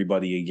on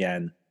everybody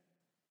again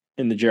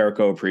in the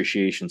Jericho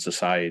Appreciation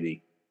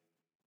Society.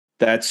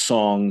 That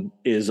song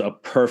is a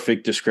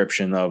perfect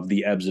description of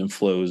the ebbs and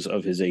flows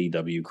of his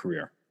AEW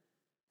career.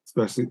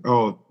 Especially,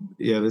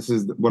 this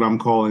is what I'm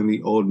calling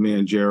the old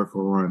man Jericho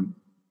run.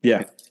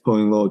 Yeah.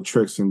 Pulling little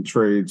tricks and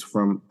trades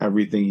from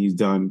everything he's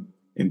done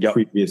in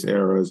previous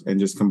eras and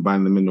just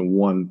combine them into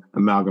one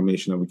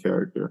amalgamation of a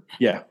character.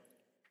 Yeah.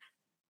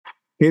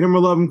 Hate him or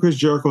love him, Chris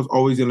Jericho is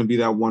always going to be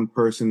that one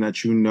person that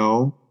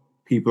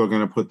people are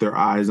going to put their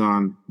eyes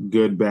on,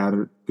 good, bad,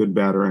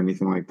 or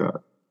anything like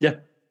that. Yeah,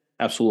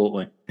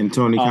 absolutely. And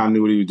Tony Khan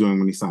knew what he was doing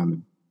when he signed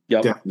him.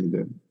 Yep.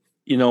 Definitely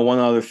did. One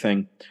other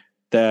thing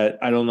that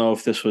I don't know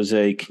if this was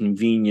a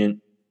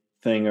convenient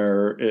thing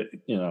or,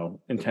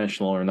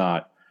 intentional or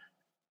not.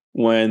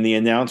 When the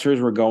announcers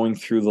were going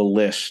through the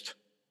list,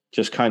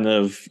 just kind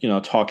of,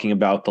 talking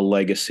about the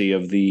legacy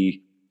of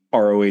the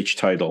ROH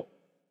title,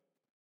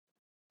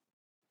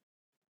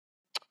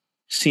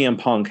 CM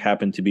Punk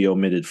happened to be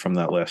omitted from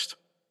that list.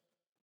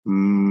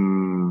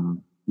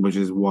 Which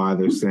is why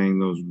they're saying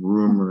those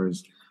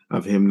rumors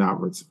of him not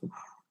returning.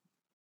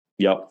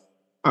 Yep.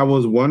 I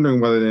was wondering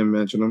why they didn't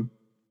mention him.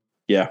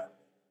 Yeah.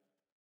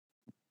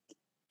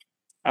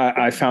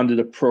 I found it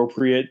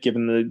appropriate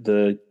given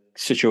the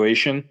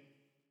situation.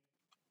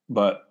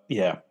 But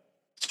yeah,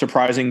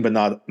 surprising, but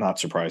not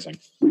surprising.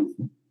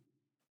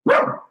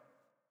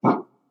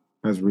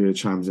 As Rhea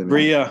chimes in.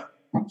 Rhea,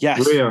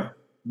 yes. Rhea.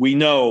 We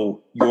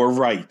know you're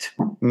right.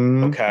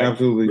 Okay.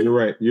 Absolutely. You're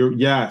right.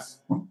 Yes.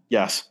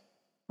 Yes.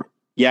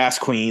 Yes,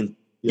 Queen.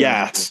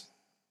 Yes.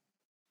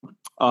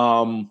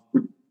 I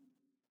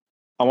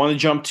want to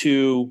jump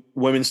to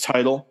women's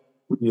title.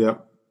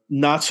 Yep.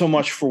 Not so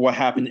much for what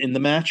happened in the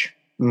match,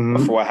 but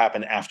for what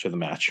happened after the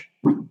match.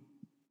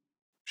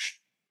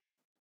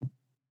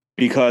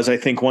 Because I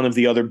think one of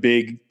the other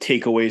big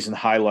takeaways and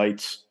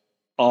highlights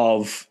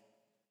of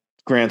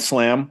Grand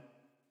Slam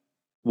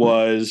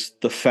was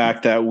the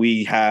fact that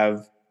we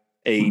have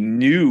a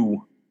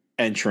new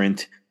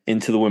entrant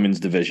into the women's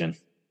division.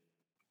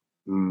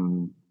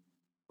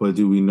 But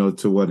do we know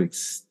to what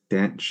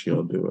extent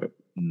she'll do it?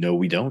 No,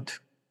 we don't.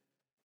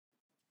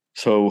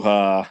 So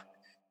a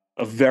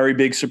very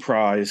big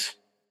surprise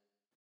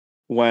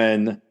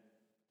when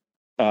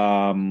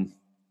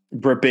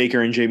Britt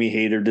Baker and Jamie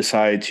Hayter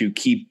decided to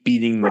keep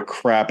beating the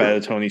crap out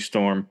of Toni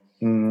Storm.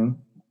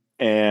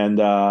 And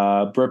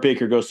Britt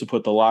Baker goes to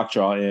put the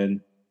lockjaw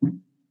in.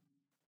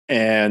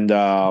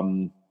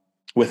 And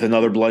with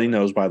another bloody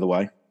nose, by the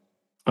way.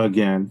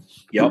 Again.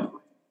 Yep.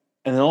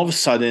 And then all of a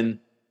sudden,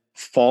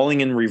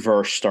 Falling in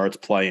Reverse starts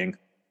playing.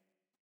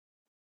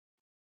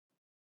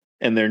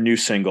 And their new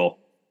single,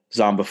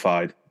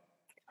 Zombified.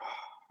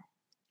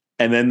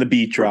 And then the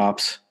beat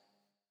drops.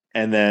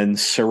 And then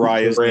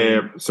Saraya's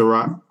name. Is it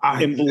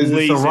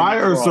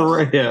Saraya or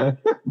Saraya?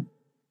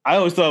 I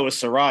always thought it was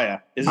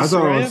Saraya. Is it I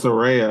thought Saraya? it was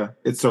Saraya.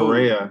 It's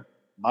Saraya.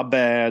 My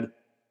bad.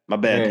 My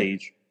bad,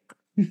 Paige.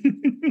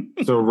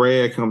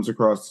 Saraya comes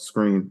across the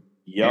screen.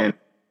 Yep. And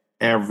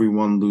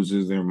everyone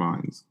loses their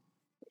minds.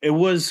 It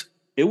was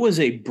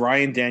a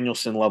Bryan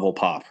Danielson level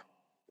pop.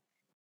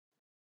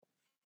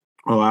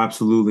 Oh,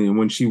 absolutely. And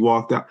when she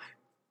walked out,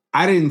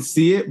 I didn't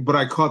see it, but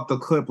I caught the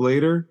clip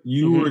later.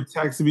 You were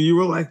texting me. You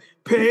were like,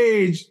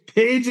 Paige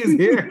is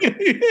here.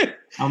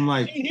 I'm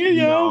like,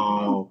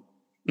 no.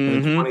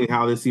 It's funny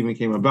how this even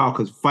came about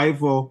because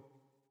Fightful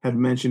had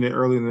mentioned it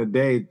earlier in the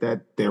day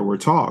that there were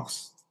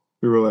talks.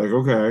 We were like,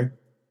 okay.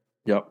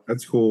 Yep.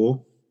 That's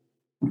cool.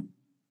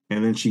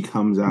 And then she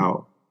comes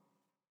out.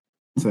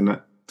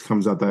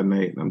 Comes out that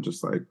night. And I'm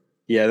just like.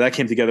 Yeah, that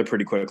came together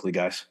pretty quickly,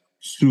 guys.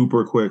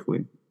 Super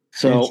quickly.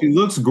 So and she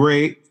looks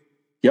great.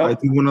 Yep.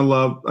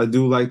 I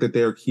do like that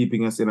they're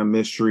keeping us in a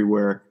mystery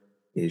where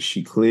is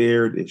she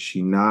cleared? Is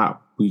she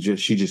not?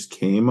 She just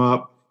came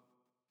up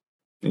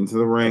into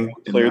the ring.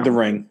 Cleared the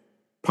ring.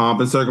 Pomp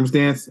and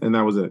circumstance, and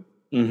that was it.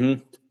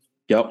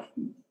 Yep.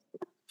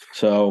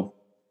 So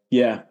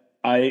yeah,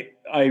 I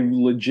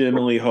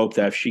legitimately hope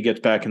that if she gets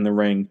back in the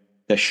ring,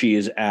 that she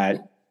is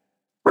in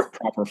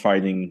proper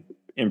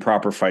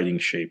fighting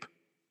shape.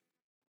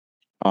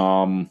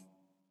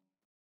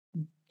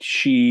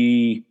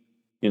 She,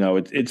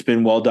 it's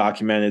been well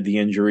documented the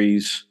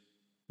injuries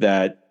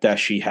that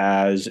she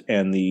has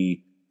and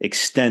the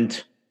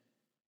extent,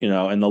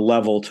 and the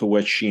level to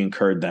which she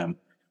incurred them.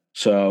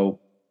 So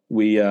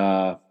we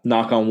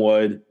knock on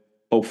wood,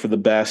 hope for the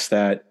best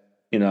that,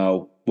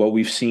 what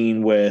we've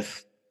seen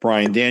with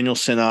Bryan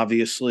Danielson,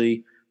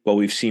 obviously, what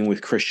we've seen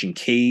with Christian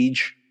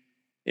Cage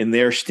in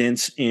their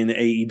stints in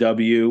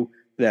AEW,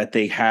 that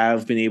they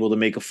have been able to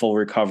make a full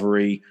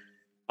recovery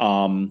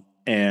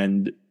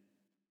and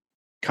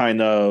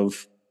kind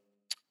of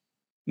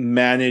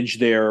manage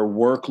their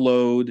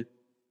workload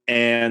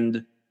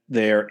and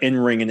their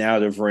in-ring and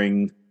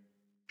out-of-ring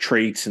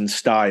traits and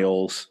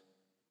styles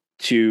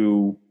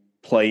to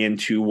play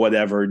into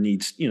whatever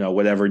needs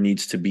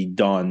to be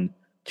done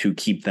to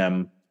keep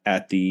them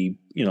at the,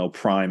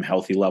 prime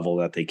healthy level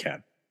that they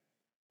can.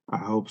 I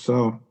hope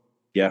so.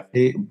 Yeah.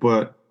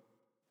 But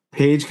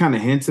Paige kind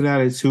of hinted at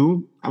it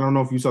too. I don't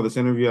know if you saw this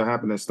interview that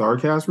happened at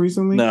StarCast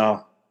recently.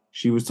 No.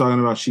 She was talking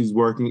about she's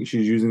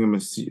using a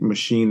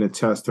machine to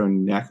test her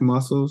neck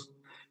muscles.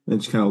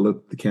 And she kind of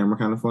looked at the camera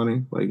kind of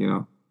funny. Like,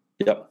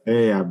 Yep.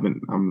 Hey,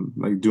 I'm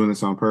like doing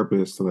this on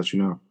purpose to let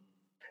you know.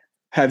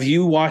 Have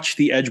you watched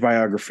the Edge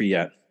biography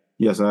yet?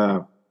 Yes, I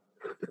have.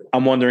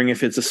 I'm wondering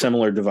if it's a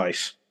similar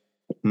device.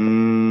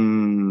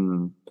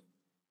 It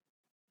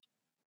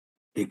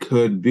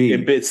could be.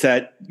 It's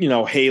that,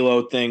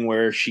 Halo thing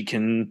where she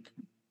can,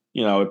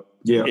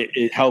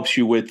 it helps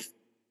you with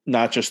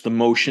not just the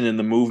motion and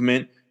the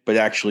movement, but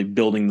actually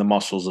building the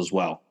muscles as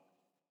well.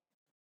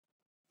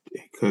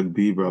 It could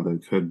be, brother.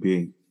 It could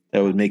be.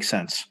 That would make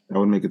sense. That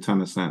would make a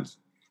ton of sense.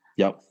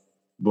 Yep.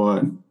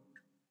 But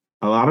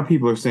a lot of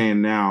people are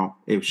saying now,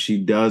 if she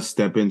does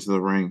step into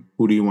the ring,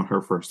 who do you want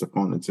her first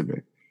opponent to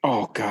be?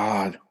 Oh,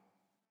 God.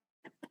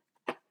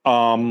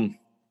 I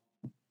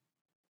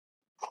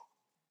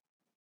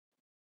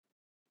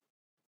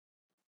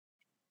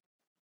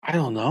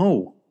don't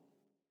know.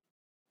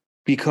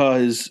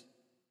 Because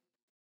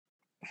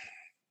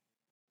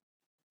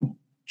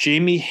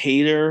Jamie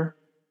Hayter,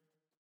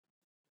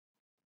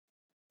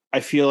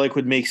 I feel like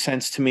would make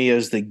sense to me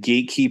as the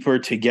gatekeeper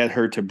to get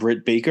her to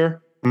Britt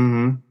Baker.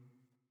 Mm-hmm.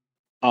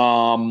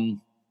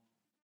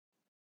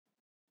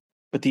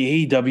 But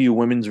the AEW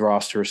women's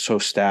roster is so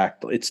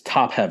stacked. It's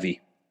top heavy.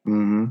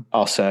 Mm-hmm.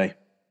 I'll say.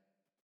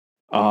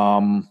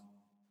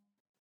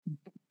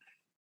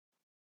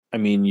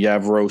 You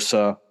have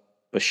Rosa,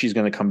 but she's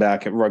going to come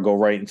back and go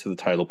right into the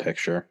title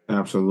picture.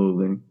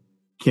 Absolutely.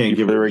 Can't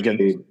give her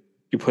against.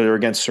 You put her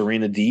against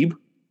Serena Deeb.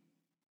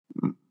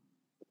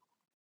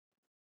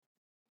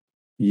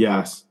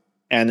 Yes.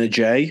 Anna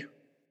Jay.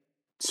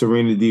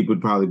 Serena Deeb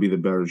would probably be the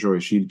better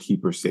choice. She'd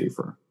keep her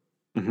safer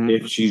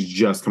if she's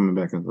just coming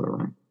back into the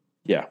ring.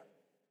 Yeah.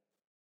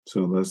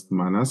 So let's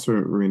minus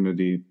Serena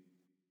Deeb.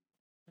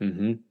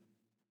 Mm-hmm.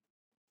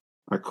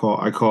 I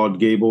called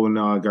Gable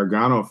and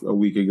Gargano a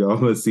week ago.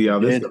 Let's see how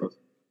this goes.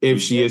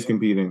 If she is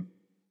competing.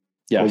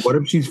 Yes. But what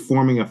if she's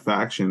forming a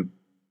faction?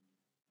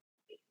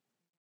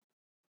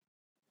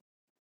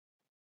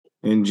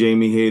 And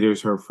Jamie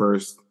Hayter's her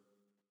first.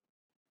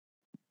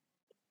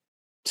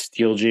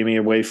 Steal Jamie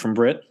away from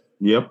Britt?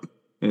 Yep.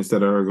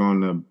 Instead of her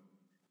going to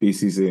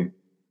BCC.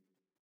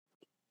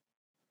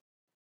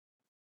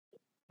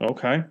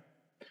 Okay.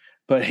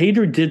 But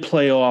Hayter did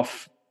play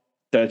off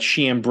that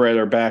she and Britt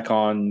are back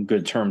on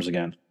good terms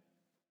again.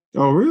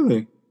 Oh,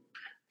 really?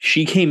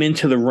 She came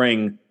into the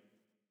ring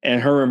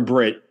and her and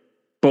Britt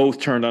both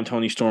turned on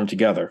Toni Storm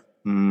together.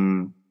 I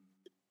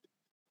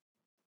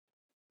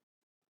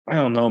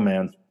don't know,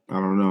 man. I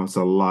don't know. It's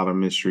a lot of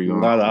mystery going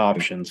on. A lot of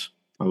options.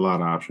 A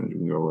lot of options you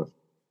can go with.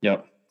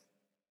 Yep.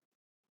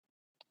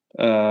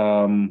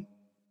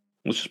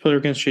 Let's just put her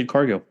against Jade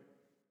Cargill.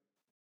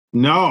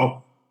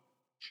 No.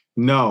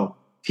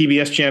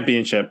 TBS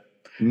Championship.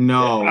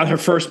 No. On her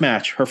first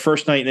match, her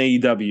first night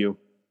in AEW.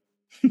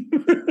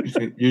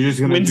 You're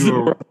just gonna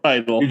do a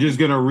title. You're just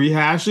gonna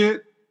rehash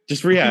it.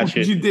 Just rehash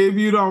it. You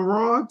debuted on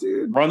Raw,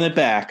 dude. Run it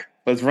back.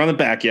 Let's run it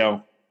back,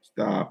 yo.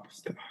 Stop.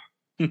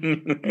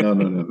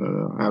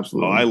 No.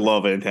 Absolutely. Oh, I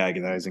love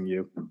antagonizing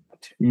you.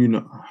 You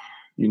know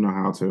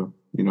how to.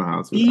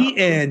 He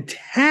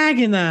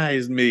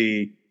antagonized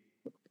me.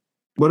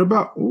 What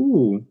about?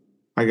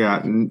 I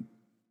got.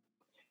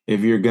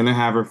 If you're gonna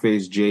have her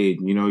face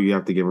Jade, you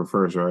have to give her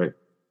first, right?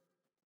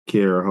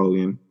 Kiera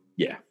Hogan.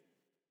 Yeah.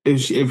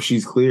 If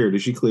she's cleared,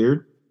 is she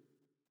cleared?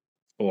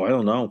 Oh, I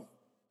don't know.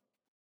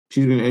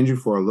 She's been injured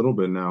for a little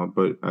bit now,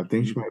 but I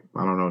think she might.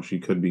 I don't know. She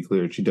could be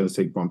cleared. She does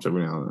take bumps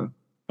every now and then.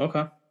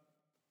 Okay.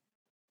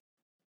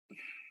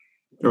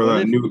 Or what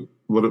that if, new.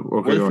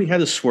 What if we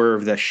had a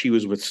swerve that she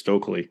was with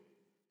Stokely?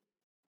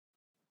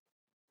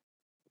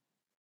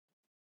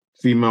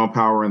 Female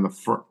power in the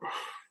front.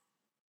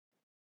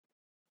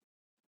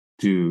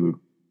 Dude.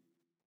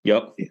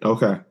 Yep.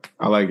 Okay.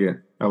 I like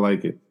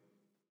it.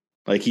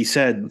 Like he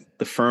said,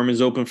 the firm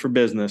is open for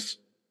business.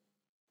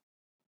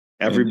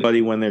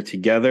 Everybody, when they're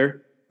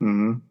together,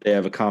 they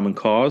have a common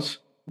cause,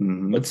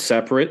 but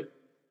separate,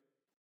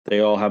 they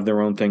all have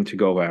their own thing to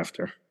go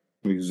after.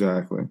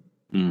 Exactly.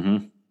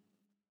 But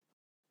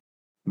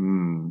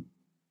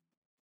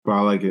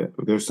I like it.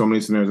 There's so many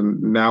scenarios.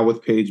 And now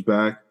with Paige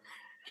back,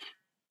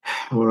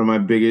 One of my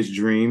biggest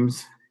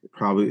dreams.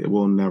 Probably it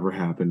will never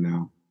happen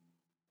now.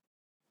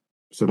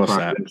 What's Surprise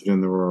that? entrant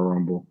in the Royal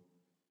Rumble.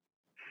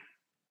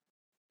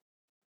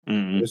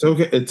 Mm-mm. It's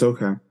okay. It's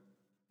okay.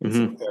 It's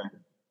Mhm. okay.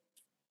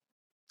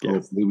 Yeah.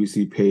 Hopefully we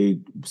see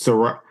Paige.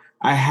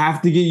 I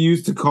have to get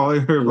used to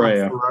calling her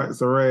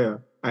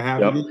Saraya. I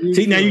have to get used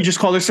See, to now it. you just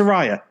called her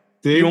Saraya.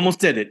 See? You almost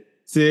did it.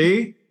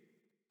 See?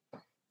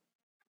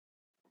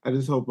 I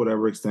just hope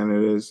whatever extent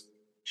it is,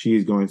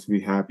 she's going to be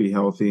happy,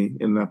 healthy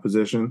in that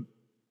position.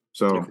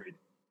 So Agreed.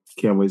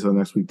 can't wait till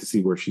next week to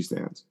see where she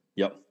stands.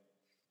 Yep.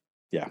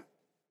 Yeah.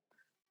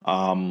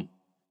 And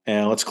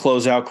let's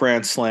close out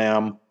Grand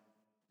Slam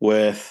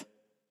with,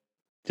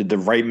 did the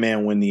right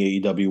man win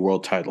the AEW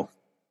World Title?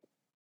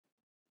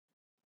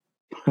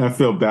 I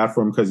feel bad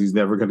for him because he's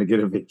never going to get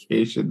a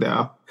vacation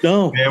now.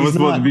 No, Man was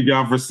supposed to be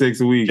gone for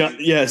 6 weeks.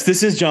 Yes,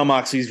 this is Jon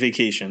Moxley's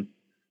vacation.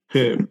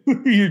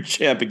 You're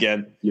champ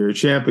again. You're a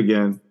champ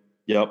again.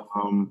 Yep.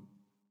 I'm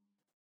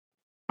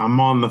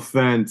on the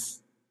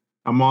fence.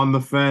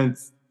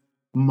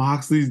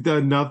 Moxley's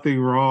done nothing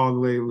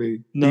wrong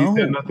lately. No. He's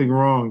done nothing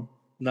wrong.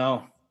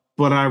 No.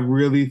 But I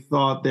really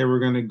thought they were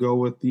going to go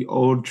with the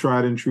old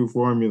tried and true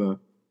formula.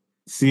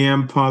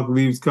 CM Punk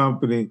leaves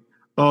company.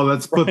 Oh,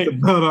 let's put the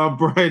belt on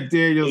Bryan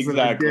Danielson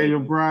and Daniel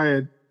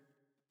Bryan.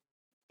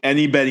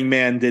 Any betting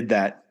man did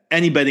that.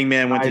 Any betting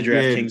man went to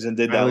DraftKings and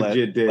did that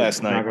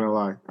last night. I'm not going to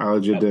lie. I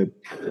legit did.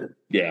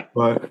 Yeah.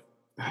 But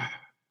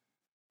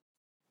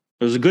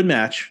it was a good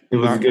match. It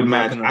was a good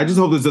match. I just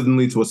hope this doesn't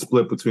lead to a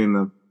split between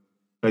them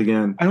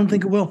again. I don't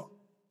think it will.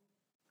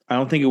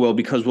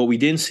 Because what we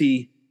didn't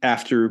see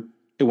after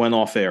it went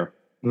off air,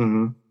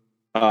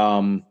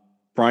 Bryan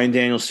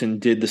Danielson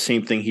did the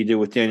same thing he did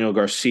with Daniel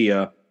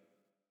Garcia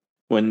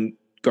when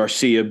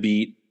Garcia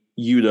beat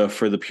Yuta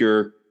for the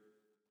Pure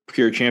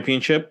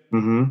Championship.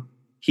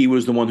 He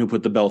was the one who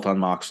put the belt on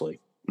Moxley,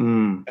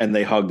 and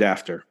they hugged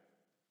after.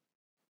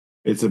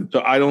 So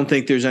I don't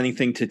think there's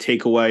anything to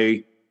take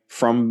away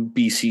from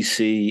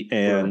BCC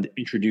and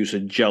introduce a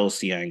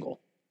jealousy angle.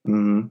 I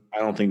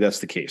don't think that's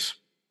the case.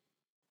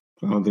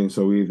 I don't think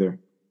so either.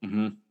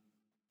 You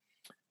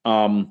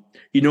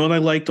know what I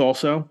liked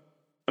also?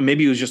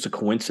 Maybe it was just a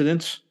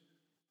coincidence,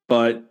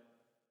 but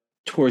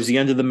towards the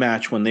end of the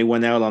match when they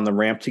went out on the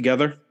ramp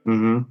together,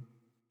 and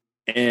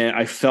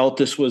I felt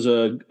this was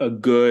a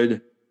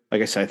good,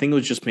 like I said, I think it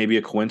was just maybe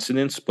a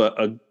coincidence, but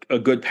a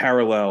good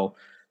parallel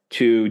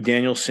to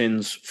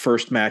Danielson's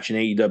first match in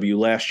AEW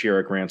last year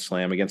at Grand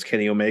Slam against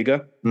Kenny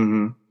Omega,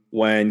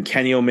 when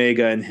Kenny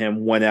Omega and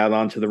him went out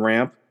onto the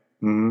ramp,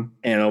 and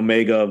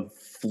Omega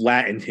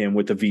flattened him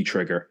with the V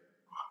trigger.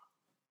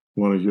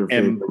 One of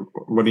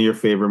your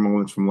favorite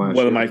moments from last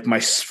year. One of my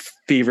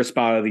favorite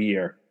spot of the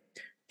year.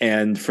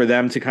 And for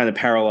them to kind of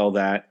parallel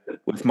that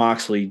with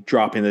Moxley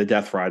dropping the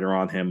Death Rider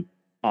on him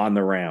on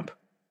the ramp.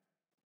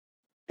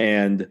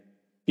 And,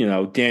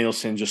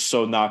 Danielson just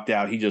so knocked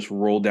out, he just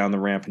rolled down the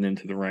ramp and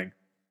into the ring.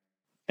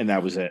 And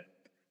that was it.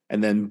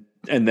 And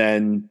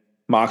then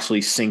Moxley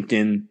synced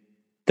in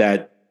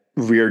that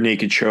rear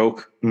naked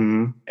choke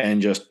and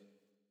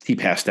he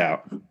passed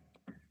out.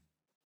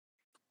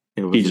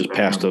 He just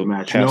passed the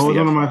match. It was one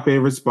of my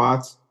favorite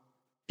spots.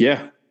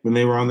 Yeah. When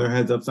they were on their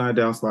heads upside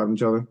down, slapping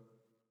each other.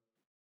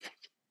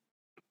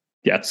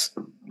 Yes.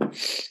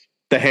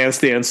 The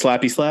handstand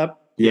slappy slap.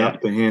 Yeah,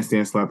 the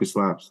handstand slappy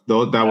slaps.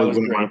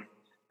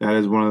 That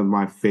is one of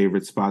my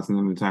favorite spots in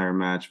the entire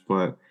match.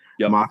 But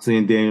Moxley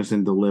and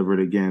Danielson delivered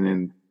again,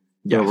 and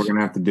we're gonna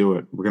have to do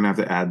it. We're gonna have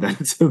to add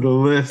that to the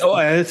list. Oh,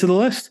 add it to the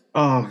list.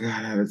 Oh God,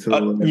 add it to the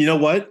list. You know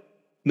what?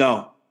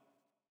 No,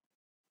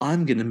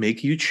 I'm gonna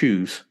make you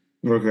choose.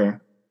 Okay.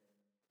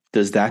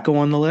 Does that go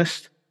on the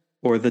list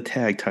or the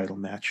tag title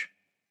match?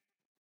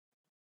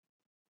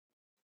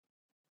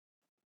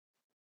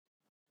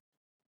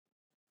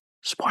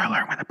 Spoiler,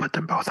 I'm going to put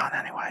them both on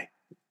anyway.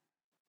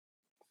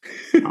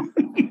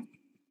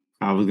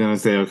 I was going to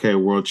say, okay,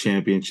 world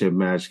championship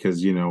match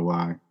because you know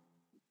why.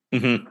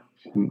 No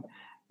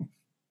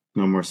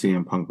more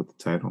CM Punk with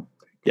the title.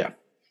 Yeah.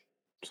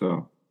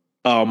 So.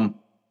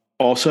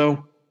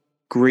 Also,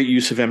 great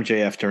use of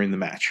MJF during the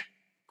match.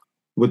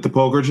 With the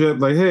poker chip?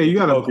 Like, hey, you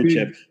got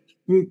chip.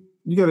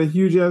 You got a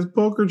huge ass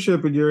poker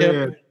chip in your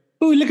hand.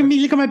 Oh, look at me!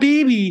 Look at my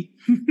baby.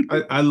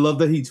 I love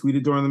that he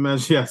tweeted during the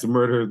match. Yes,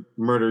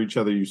 murder each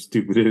other, you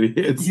stupid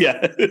idiots.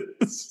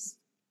 Yes.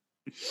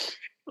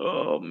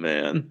 Oh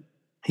man,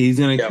 he's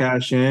gonna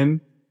cash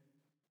in.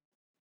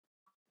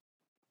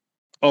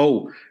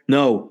 Oh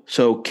no!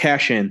 So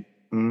cash in.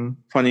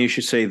 Funny you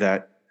should say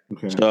that.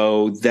 Okay.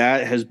 So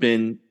that has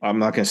been. I'm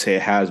not gonna say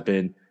it has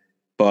been,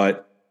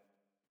 but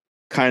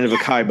kind of a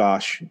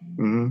kibosh.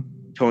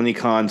 Tony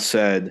Khan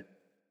said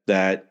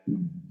that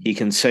he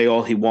can say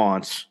all he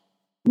wants,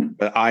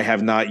 but I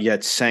have not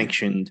yet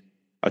sanctioned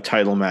a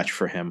title match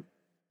for him.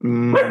 He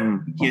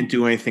can't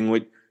do anything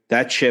with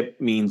that chip.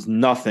 Means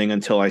nothing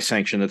until I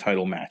sanction a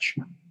title match.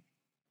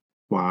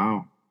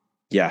 Wow.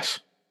 Yes.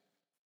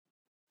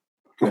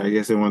 Okay, I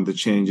guess they wanted to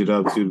change it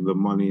up to the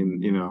money,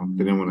 and they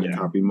didn't want to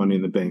copy Money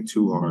in the Bank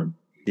too hard.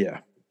 Yeah.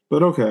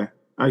 But okay,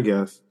 I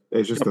guess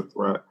it's just a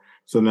threat.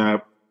 So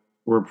now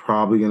we're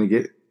probably gonna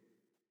get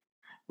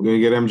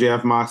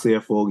MJF Moxley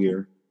at Full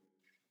Gear.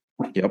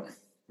 Yep.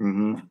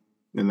 Mm-hmm.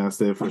 And that's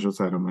the official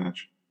title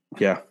match.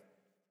 Yeah.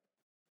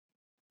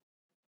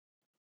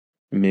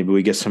 Maybe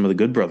we get some of the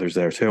Good Brothers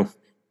there too.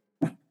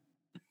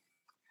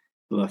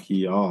 Lucky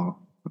y'all.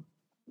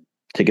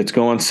 Tickets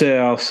go on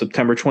sale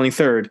September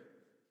 23rd.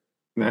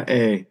 Now,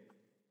 hey,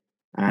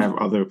 I have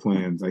other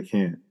plans. I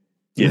can't.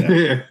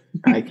 Yeah.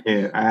 I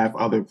can't. I have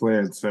other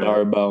plans. So.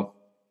 Sorry, Bo.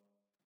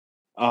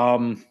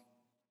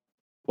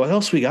 What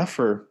else we got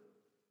for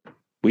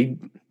we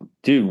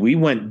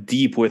went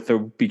deep with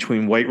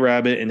between White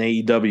Rabbit and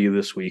AEW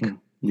this week.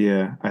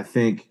 Yeah, I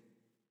think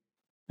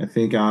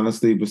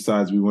honestly,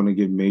 besides we want to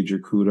give major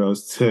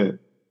kudos to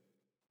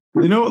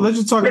let's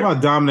just talk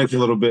about Dominic a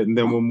little bit and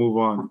then we'll move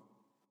on.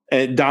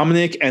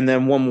 Dominic, and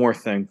then one more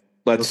thing.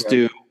 Let's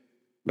do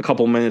a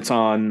couple minutes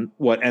on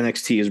what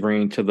NXT is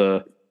bringing to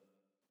the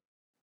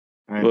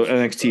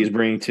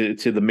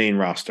the main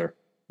roster.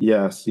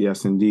 Yes,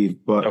 indeed.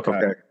 But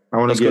okay. I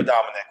want to go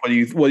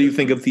Dominic. What do you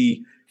think of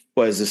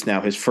what is this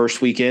now? His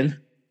first week in?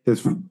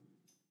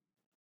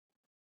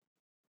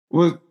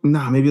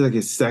 Maybe like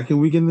his second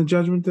week in the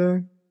Judgment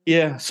Day.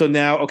 Yeah. So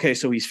now,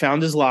 so he's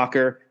found his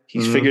locker.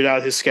 He's figured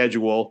out his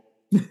schedule.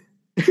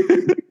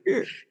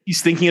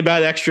 He's thinking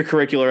about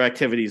extracurricular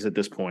activities at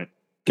this point.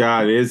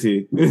 God, is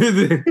he?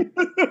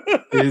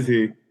 Is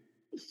he?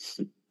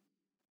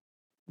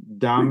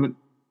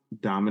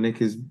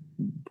 Dominic is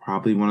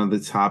probably one of the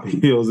top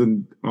heels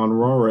on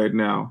Raw right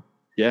now.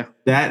 Yeah.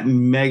 That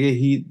mega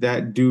heat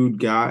that dude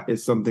got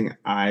is something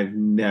I've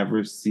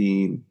never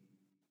seen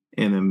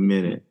in a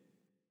minute.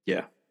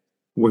 Yeah.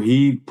 Where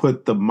he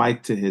put the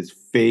mic to his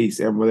face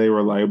and where they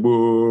were like,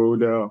 whoa,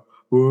 no,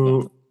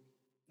 whoa.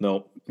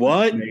 No.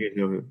 What?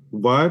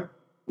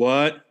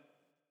 What?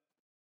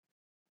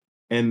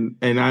 And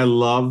I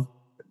love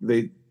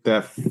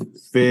that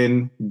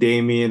Finn,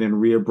 Damian,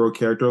 and Rhea broke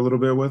character a little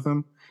bit with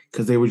him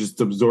because they were just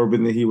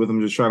absorbing the heat with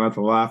him, just trying not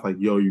to laugh. Like,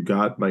 yo, you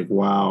got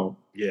wow.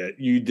 Yeah,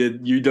 you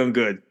did. You done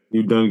good.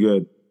 You done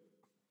good.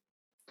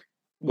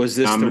 Was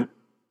this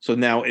so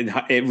now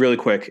really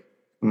quick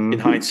in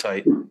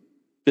hindsight,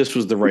 this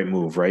was the right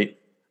move, right?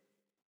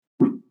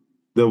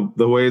 The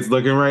way it's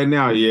looking right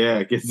now,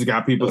 yeah, it's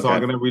got people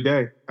talking every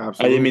day.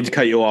 Absolutely. I didn't mean to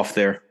cut you off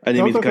there. Cut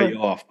you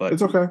off, but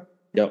it's okay.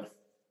 Yep.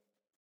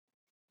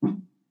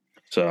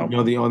 So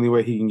the only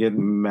way he can get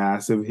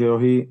massive heel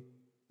heat.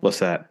 What's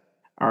that?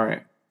 All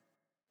right.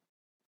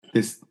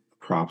 This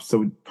props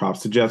to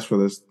Jess for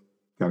this.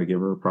 Got to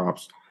give her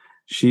props.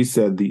 She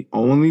said the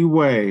only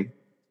way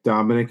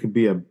Dominic could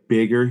be a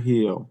bigger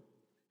heel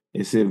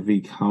is if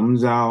he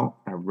comes out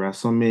at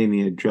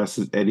WrestleMania dressed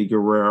as Eddie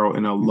Guerrero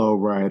in a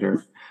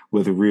lowrider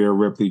with Rhea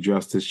Ripley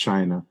dressed as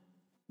China.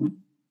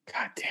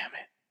 God damn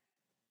it.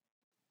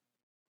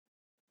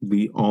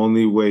 The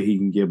only way he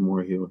can get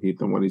more heel heat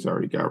than what he's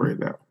already got right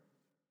now.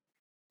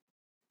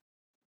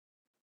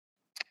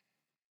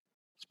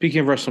 Speaking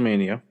of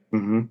WrestleMania,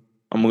 I'm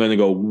going to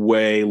go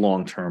way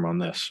long term on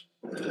this.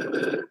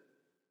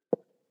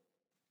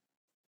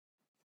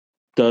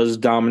 Does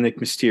Dominic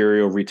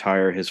Mysterio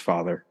retire his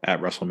father at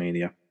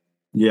WrestleMania?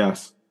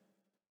 Yes.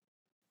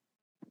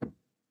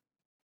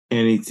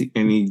 And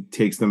he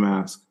takes the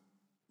mask.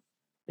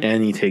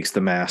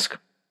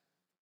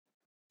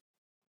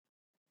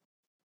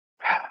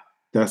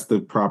 That's the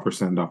proper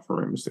send-off for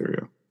Rey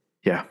Mysterio.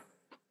 Yeah.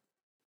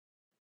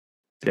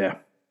 Yeah.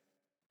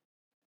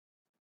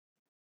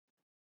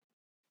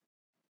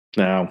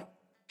 Now,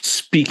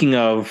 speaking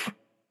of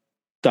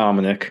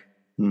Dominic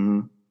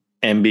and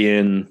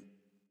being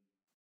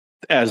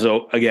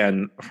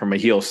again, from a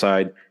heel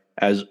side,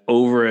 as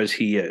over as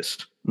he is,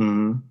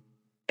 and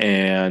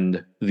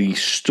the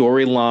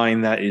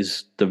storyline that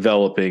is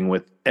developing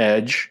with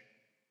Edge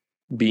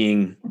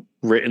being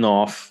written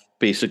off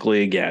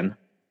basically again,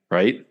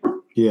 right?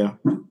 Yeah.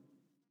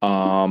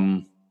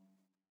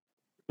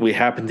 We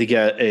happen to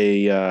get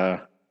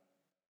a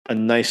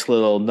nice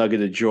little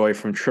nugget of joy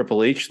from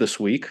Triple H this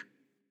week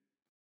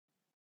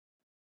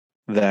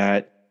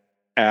that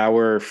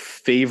our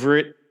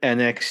favorite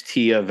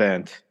NXT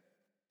event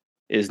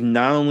is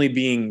not only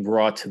being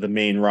brought to the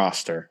main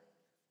roster,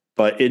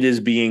 but it is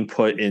being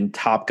put in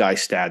top guy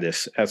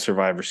status at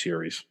Survivor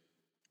Series.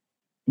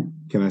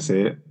 Can I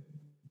say it?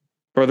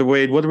 Brother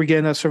Wade, what are we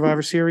getting at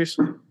Survivor Series?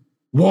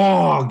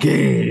 War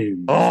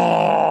Games.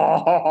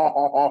 Oh,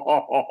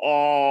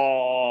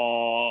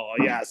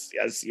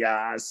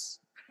 yes.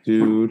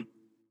 Dude,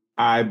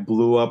 I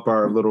blew up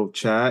our little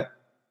chat.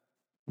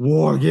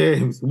 War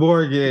Games.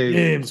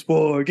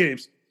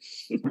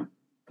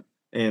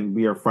 And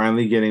we are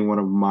finally getting one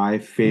of my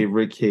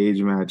favorite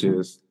cage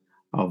matches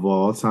of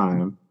all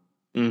time.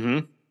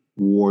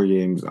 War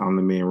Games on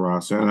the main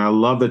roster. And I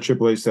love that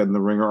Triple H said in the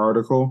Ringer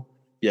article,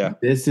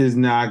 this is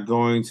not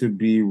going to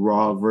be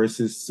Raw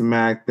versus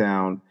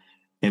SmackDown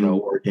in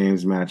War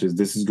Games matches.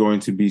 This is going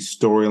to be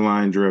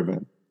storyline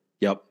driven.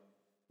 Yep.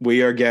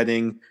 We are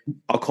getting,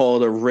 I'll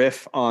call it a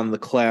riff on the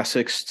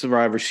classic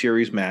Survivor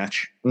Series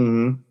match.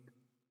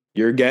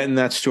 You're getting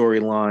that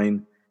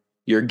storyline.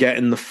 You're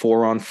getting the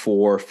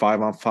 4-on-4,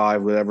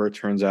 5-on-5, whatever it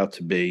turns out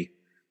to be.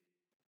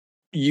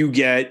 I'm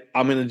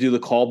going to do the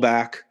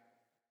callback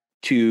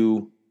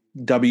to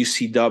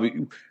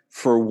WCW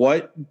for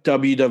what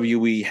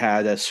WWE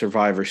had as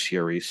Survivor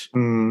Series.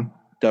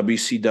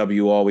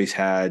 WCW always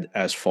had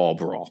as Fall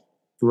Brawl.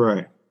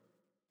 Right.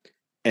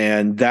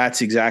 And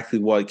that's exactly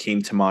what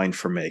came to mind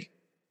for me.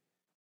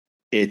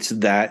 It's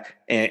that,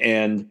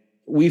 and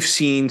we've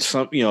seen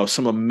some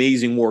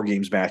amazing War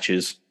Games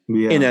matches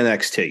in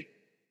NXT.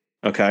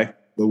 Okay.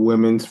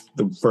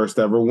 The first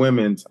ever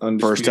women's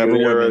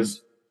Undisputed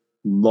Era's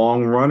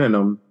long run in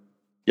them.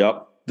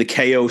 Yep. The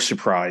KO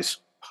surprise.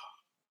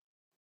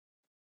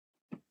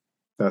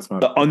 That's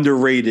the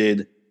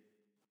underrated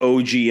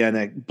OG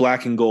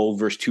Black and Gold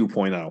versus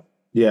 2.0.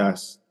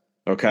 Yes.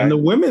 Okay. And the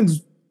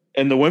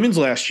women's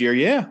last year,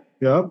 yeah.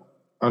 Yep.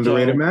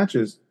 Underrated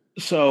matches.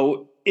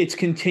 So it's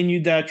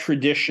continued that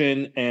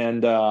tradition,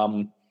 and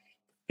the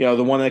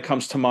one that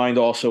comes to mind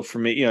also for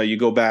me, you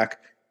go back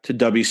to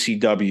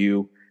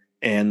WCW,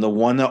 and the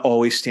one that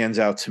always stands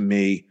out to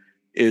me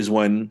is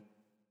when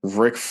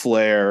Ric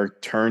Flair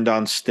turned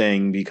on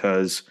Sting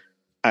because,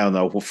 I don't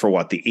know, for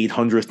what, the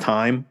 800th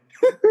time?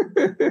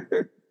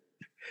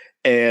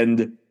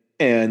 and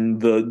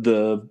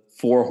the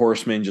Four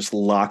Horsemen just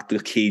locked the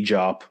cage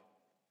up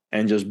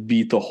and just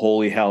beat the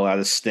holy hell out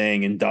of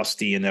Sting and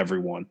Dusty and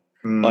everyone.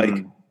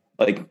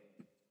 Like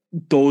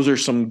those are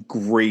some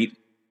great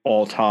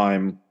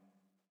all-time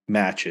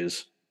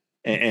matches,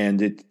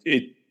 and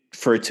it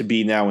for it to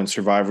be now in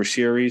Survivor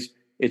Series,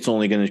 it's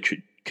only going to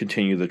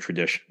continue the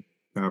tradition.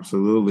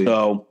 Absolutely.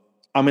 So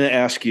I'm going to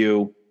ask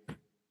you,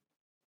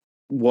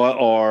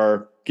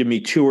 give me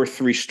 2 or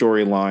 3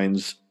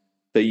 storylines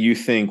that you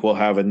think will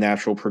have a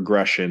natural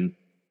progression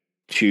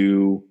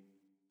to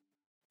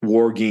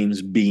War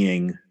Games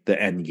being the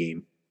end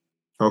game.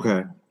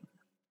 Okay.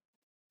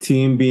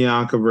 Team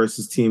Bianca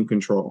versus Team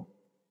Control.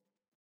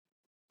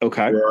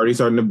 Okay. We're already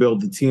starting to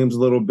build the teams a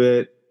little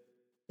bit.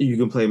 You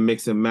can play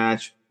mix and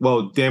match.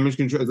 Well, Damage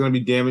Control is going to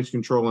be Damage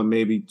Control and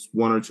maybe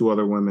 1 or 2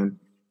 other women.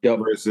 Yep.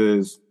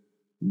 Versus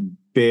not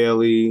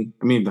Bayley,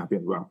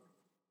 well,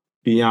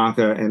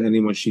 Bianca and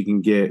anyone she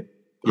can get.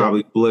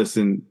 Probably Bliss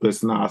and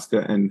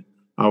Asuka and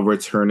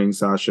returning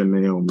Sasha and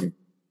Naomi.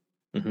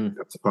 Mm-hmm.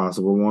 That's a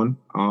possible one.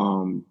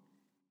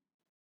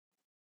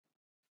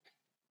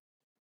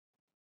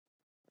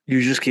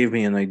 You just gave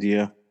me an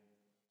idea.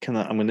 I'm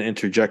going to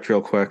interject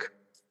real quick.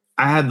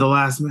 I had the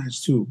last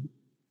match too.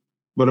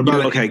 What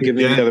about give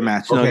me the other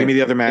match. Okay. No, give me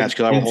the other match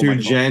because I will hold my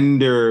phone.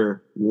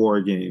 Intergender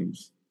War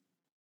Games.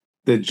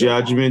 The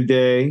Judgment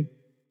Day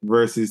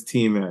versus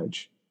Team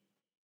Edge.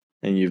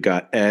 And you've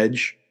got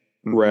Edge,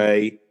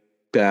 Ray,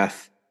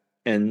 Beth,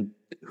 and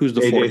who's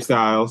the AJ fourth?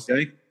 Styles.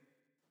 Okay.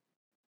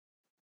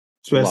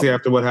 Especially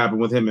after what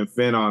happened with him and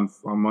Finn on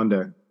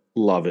Monday.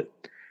 Love it.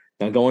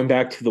 Now going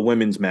back to the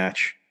women's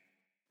match.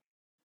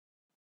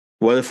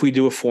 What if we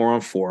do a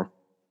 4-on-4?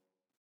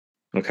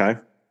 Okay.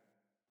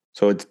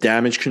 So it's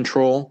Damage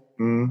Control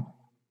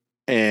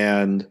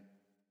and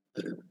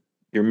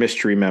your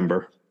mystery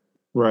member.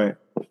 Right.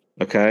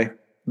 Okay.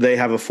 They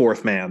have a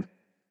 4th man.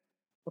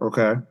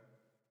 Okay.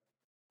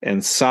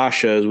 And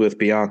Sasha is with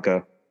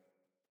Bianca.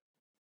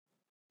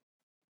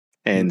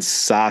 And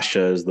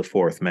Sasha is the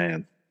 4th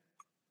man.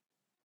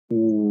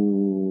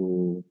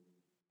 Ooh.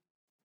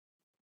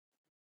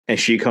 And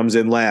she comes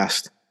in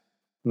last.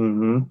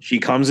 Mm-hmm. She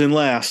comes in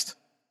last.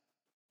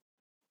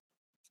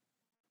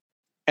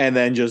 And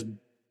then just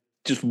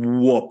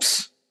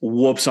whoops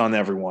on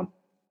everyone.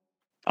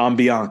 On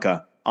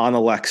Bianca, on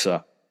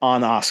Alexa,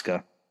 on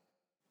Asuka.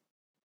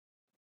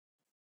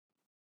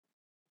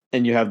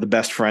 And you have the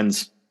best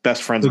friends back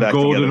together. The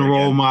golden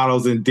role again.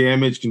 models and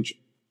Damage Control.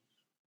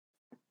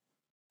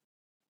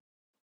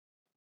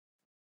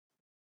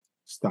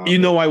 Stop.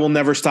 I will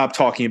never stop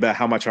talking about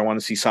how much I want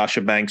to see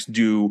Sasha Banks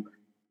do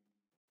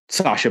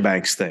Sasha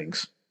Banks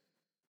things.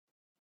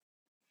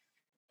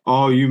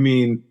 Oh, you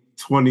mean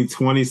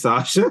 2020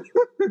 Sasha?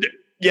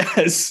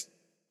 Yes.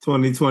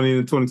 2020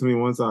 to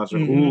 2021 Sasha.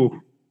 Mm-hmm.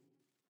 Ooh.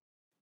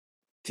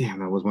 Damn,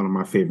 that was one of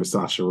my favorite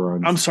Sasha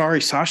runs. I'm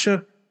sorry,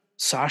 Sasha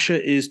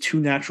is too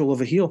natural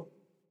of a heel.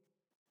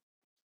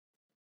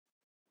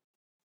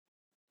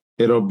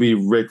 It'll be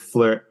Ric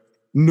Flair.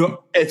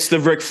 No. It's the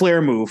Ric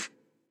Flair move.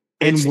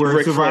 And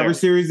we're Survivor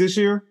Series this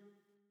year?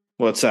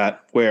 What's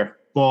that? Where?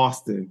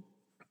 Boston.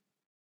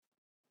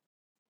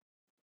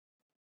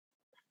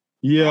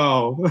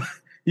 Yo.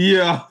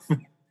 Yeah.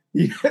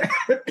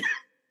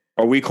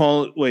 Are we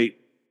calling? Wait,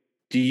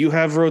 do you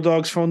have Road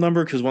Dogg's phone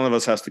number? Because one of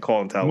us has to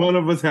call and tell him. One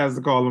of us has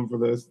to call him for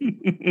this.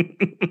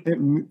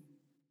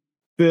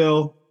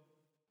 Phil.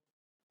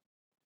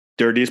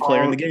 Dirtiest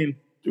player in the game.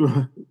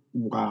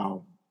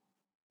 Wow.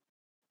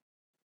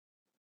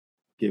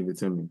 Give it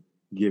to me.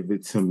 Give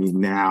it to me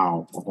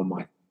now. Oh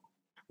my.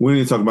 We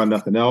need to talk about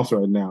nothing else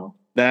right now.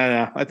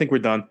 Nah. I think we're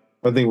done.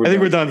 I think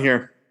we're done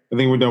here. I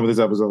think we're done with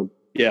this episode.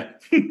 Yeah.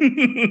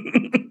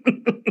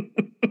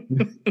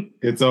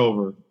 It's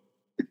over.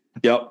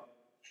 Yep.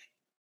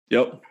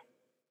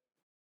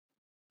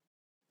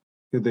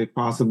 Could they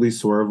possibly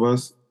swerve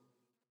us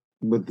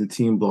with the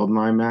Team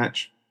Bloodline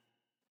match?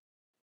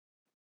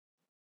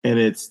 And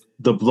it's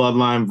the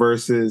Bloodline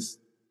versus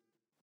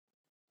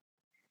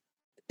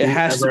It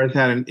has whoever to. has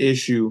had an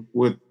issue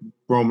with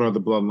Roman or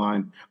the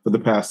Bloodline for the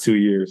past 2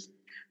 years.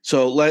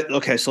 So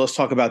let's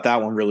talk about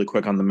that one really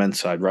quick on the men's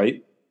side,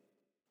 right?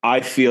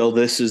 I feel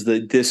this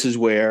is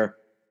where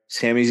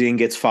Sami Zayn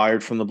gets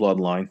fired from the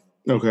Bloodline.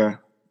 Okay.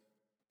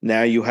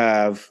 Now you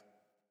have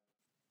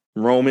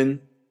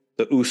Roman,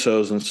 the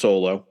Usos, and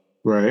Solo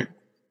Right.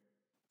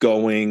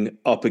 going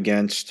up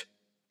against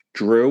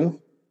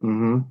Drew,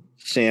 Mm-hmm.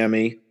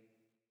 Sammy,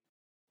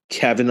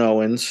 Kevin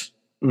Owens,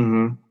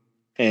 Mm-hmm.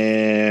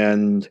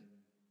 and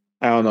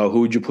I don't know,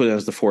 who would you put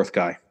as the fourth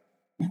guy?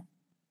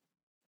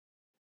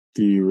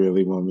 Do you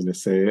really want me to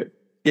say it?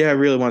 Yeah, I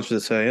really want you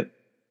to say it.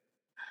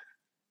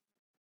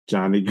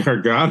 Johnny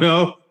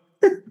Gargano.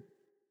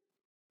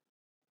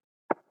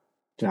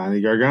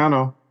 Johnny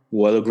Gargano.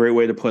 What a great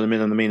way to put him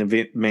in on the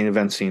main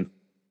event scene.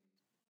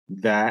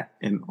 That,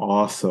 and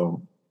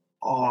also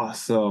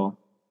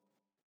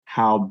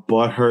how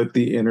butthurt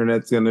the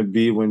internet's gonna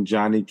be when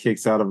Johnny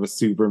kicks out of a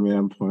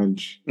Superman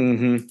punch.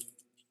 Mm-hmm.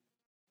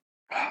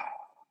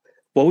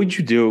 What would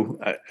you do?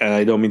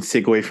 I don't mean to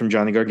take away from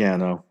Johnny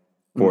Gargano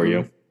for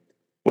you.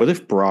 What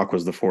if Brock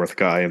was the fourth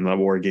guy in the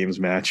War Games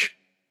match?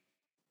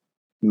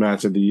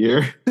 Match of the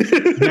year.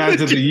 Match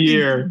of the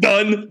year.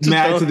 Done.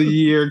 Match of the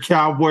year.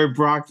 Cowboy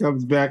Brock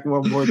comes back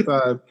one more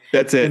time.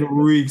 That's it. And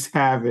wreaks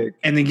havoc.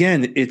 And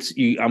again,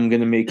 I'm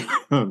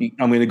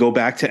gonna go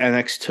back to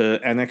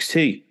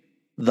NXT.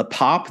 The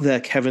pop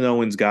that Kevin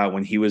Owens got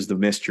when he was the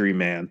mystery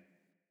man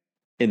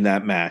in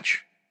that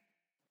match.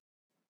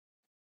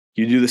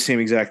 You do the same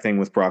exact thing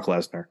with Brock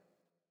Lesnar.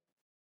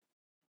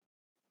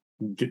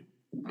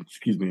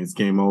 Excuse me, it's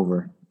game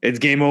over. It's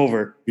game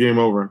over. Game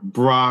over.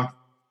 Brock.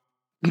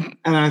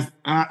 And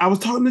I was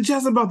talking to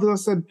Jess about this. I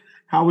said,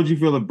 how would you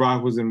feel if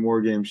Brock was in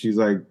War Games? She's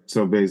like,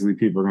 so basically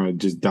people are going to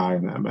just die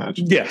in that match.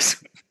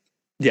 Yes.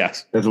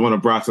 Yes. That's one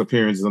of Brock's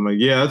appearances. I'm like,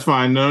 yeah, that's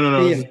fine.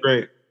 No. Yeah. This is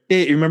great.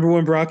 Hey, you remember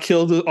when Brock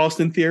killed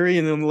Austin Theory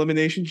in an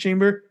Elimination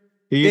Chamber?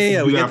 We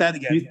get that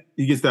again.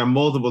 He gets that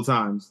multiple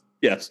times.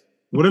 Yes.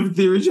 What if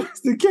Theory tries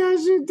to cash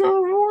in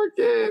during War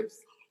Games?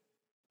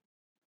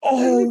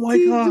 Oh my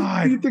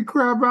God. Beat the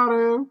crap out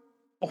of him.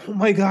 Oh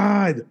my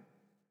God.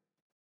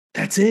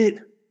 That's it.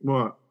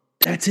 What?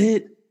 That's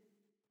it.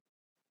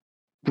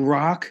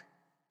 Brock,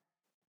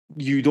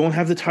 you don't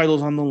have the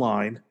titles on the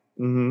line.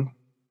 Mm-hmm.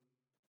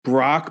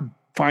 Brock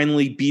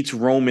finally beats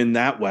Roman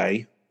that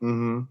way.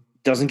 Mm-hmm.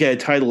 Doesn't get a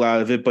title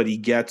out of it, but he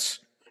gets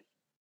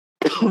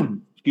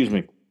excuse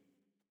me.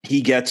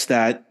 He gets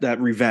that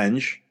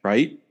revenge,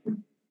 right?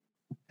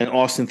 And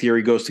Austin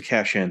Theory goes to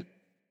cash in.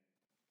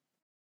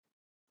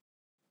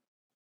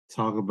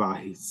 Talk about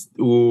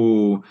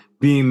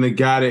being the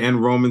guy to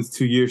end Roman's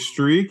 2-year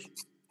streak.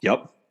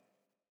 Yep.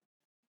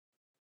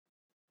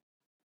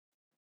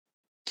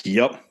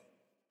 You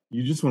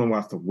just want to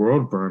watch the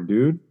world burn,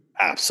 dude.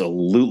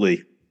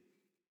 Absolutely.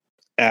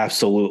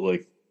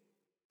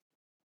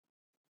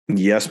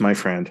 Yes, my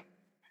friend.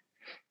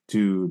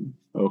 Dude,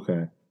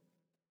 okay.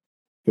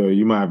 So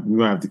you might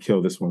have to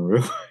kill this one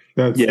real quick.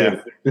 That's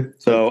it.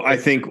 So I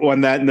think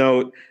on that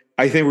note,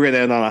 I think we're gonna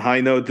end on a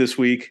high note this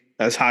week,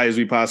 as high as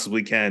we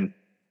possibly can.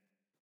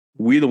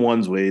 We the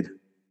ones, Wade.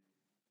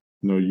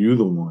 No, you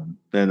the one.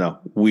 No,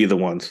 we the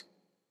ones.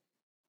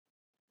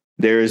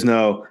 There's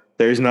no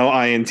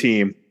I in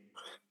team.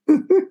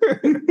 But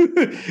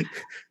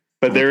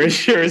there is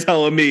sure as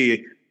hell a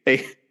me.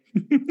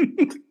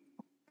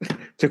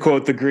 To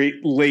quote the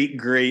late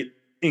great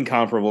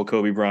incomparable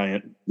Kobe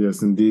Bryant.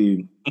 Yes,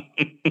 indeed.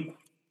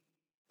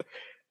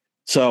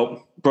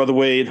 So, Brother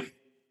Wade,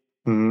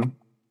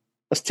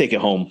 let's take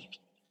it home.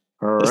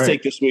 All let's right.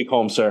 take this week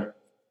home, sir.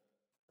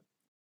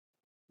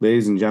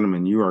 Ladies and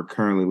gentlemen, you are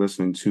currently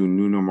listening to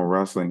New Normal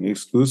Wrestling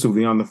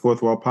exclusively on the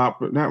Fourth Wall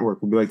Pop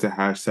Network. We'd like to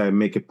hashtag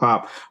make it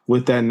pop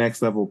with that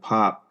next level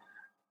pop.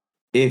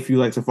 If you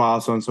like to follow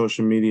us on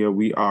social media,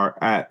 we are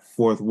at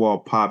Fourth Wall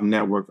Pop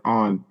Network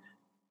on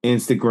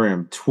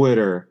Instagram,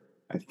 Twitter.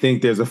 I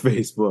think there's a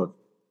Facebook.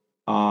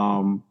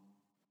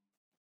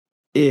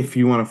 If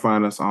you want to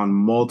find us on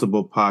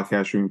multiple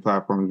podcast streaming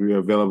platforms, we are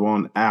available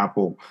on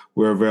Apple.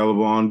 We're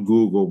available on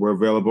Google. We're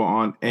available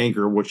on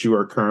Anchor, which we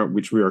are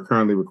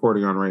currently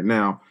recording on right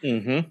now,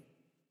 and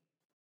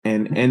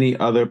any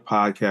other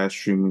podcast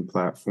streaming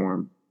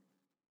platform.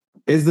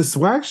 Is the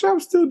Swag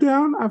Shop still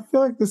down? I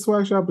feel like the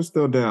Swag Shop is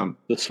still down.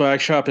 The Swag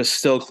Shop is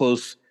still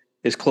closed.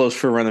 Is closed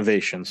for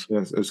renovations.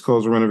 Yes, it's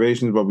closed for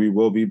renovations, but we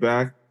will be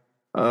back.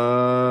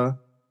 I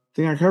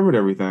think I covered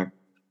everything.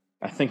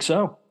 I think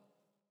so.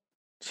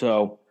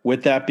 So,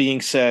 with that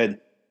being said,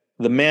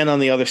 the man on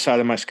the other side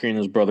of my screen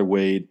is Brother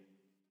Wade.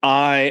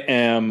 I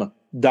am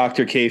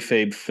Dr.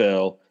 Kayfabe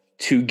Phil.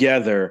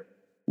 Together,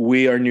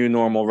 we are New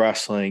Normal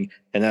Wrestling.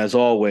 And as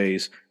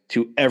always,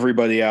 to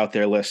everybody out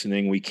there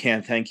listening, we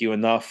can't thank you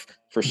enough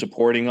for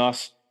supporting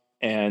us.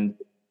 And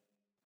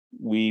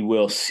we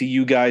will see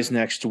you guys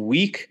next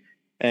week.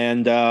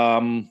 And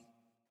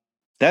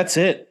that's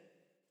it.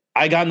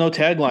 I got no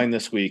tagline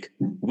this week.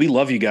 We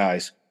love you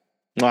guys.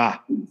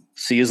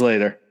 See you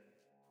later.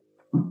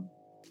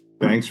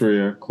 Thanks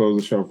for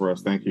close the show for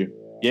us. Thank you.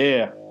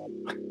 Yeah.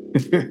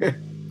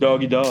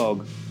 Doggy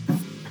dog.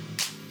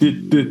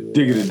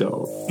 Diggity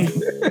dog.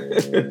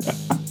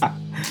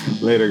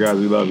 Later, guys.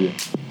 We love you.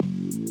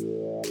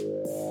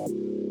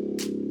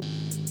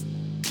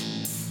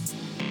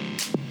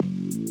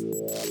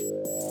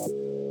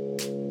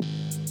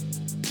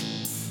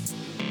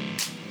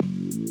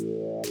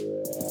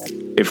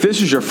 If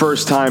this is your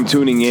first time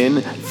tuning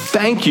in,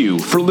 thank you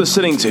for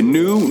listening to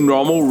New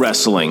Normal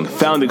Wrestling,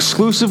 found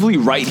exclusively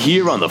right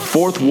here on the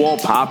Fourth Wall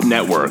Pop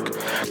Network.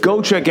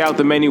 Go check out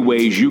the many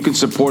ways you can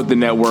support the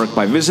network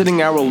by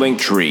visiting our link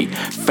tree,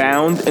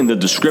 found in the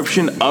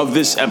description of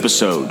this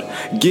episode.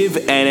 Give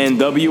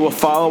NNW a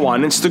follow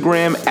on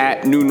Instagram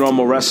at New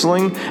Normal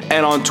Wrestling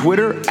and on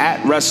Twitter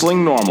at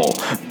Wrestling Normal.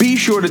 Be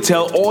sure to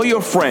tell all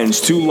your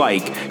friends to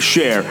like,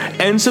 share,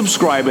 and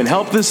subscribe and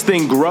help this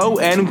thing grow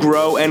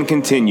and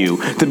continue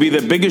to be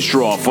the biggest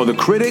draw for the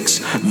critics,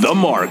 the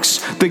marks,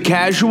 the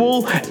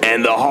casual,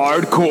 and the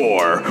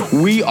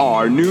hardcore. We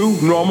are New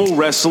Normal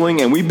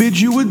Wrestling, and we bid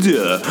you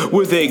adieu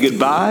with a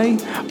goodbye,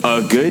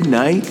 a good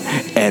night,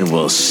 and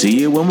we'll see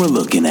you when we're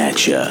looking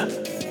at you.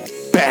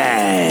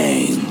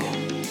 Bang!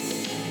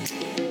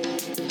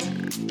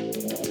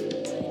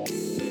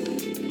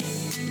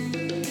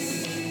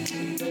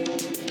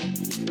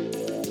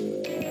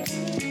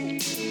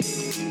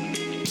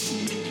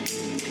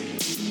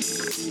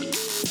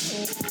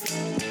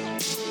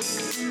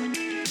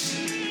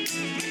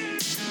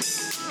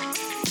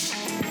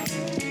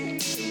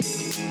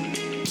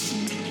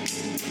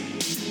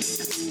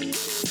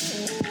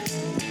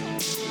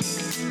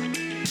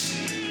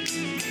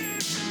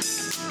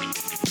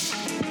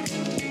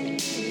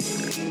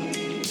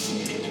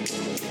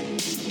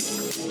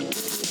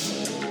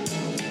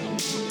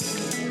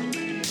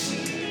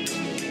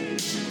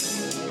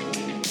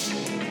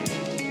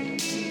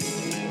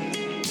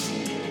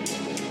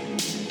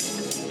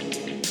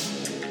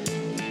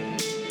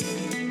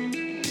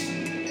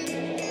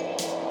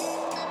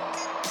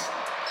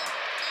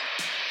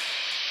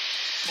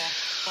 Bum,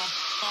 bum,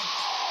 bum,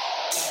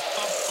 bum,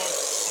 bum,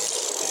 bum.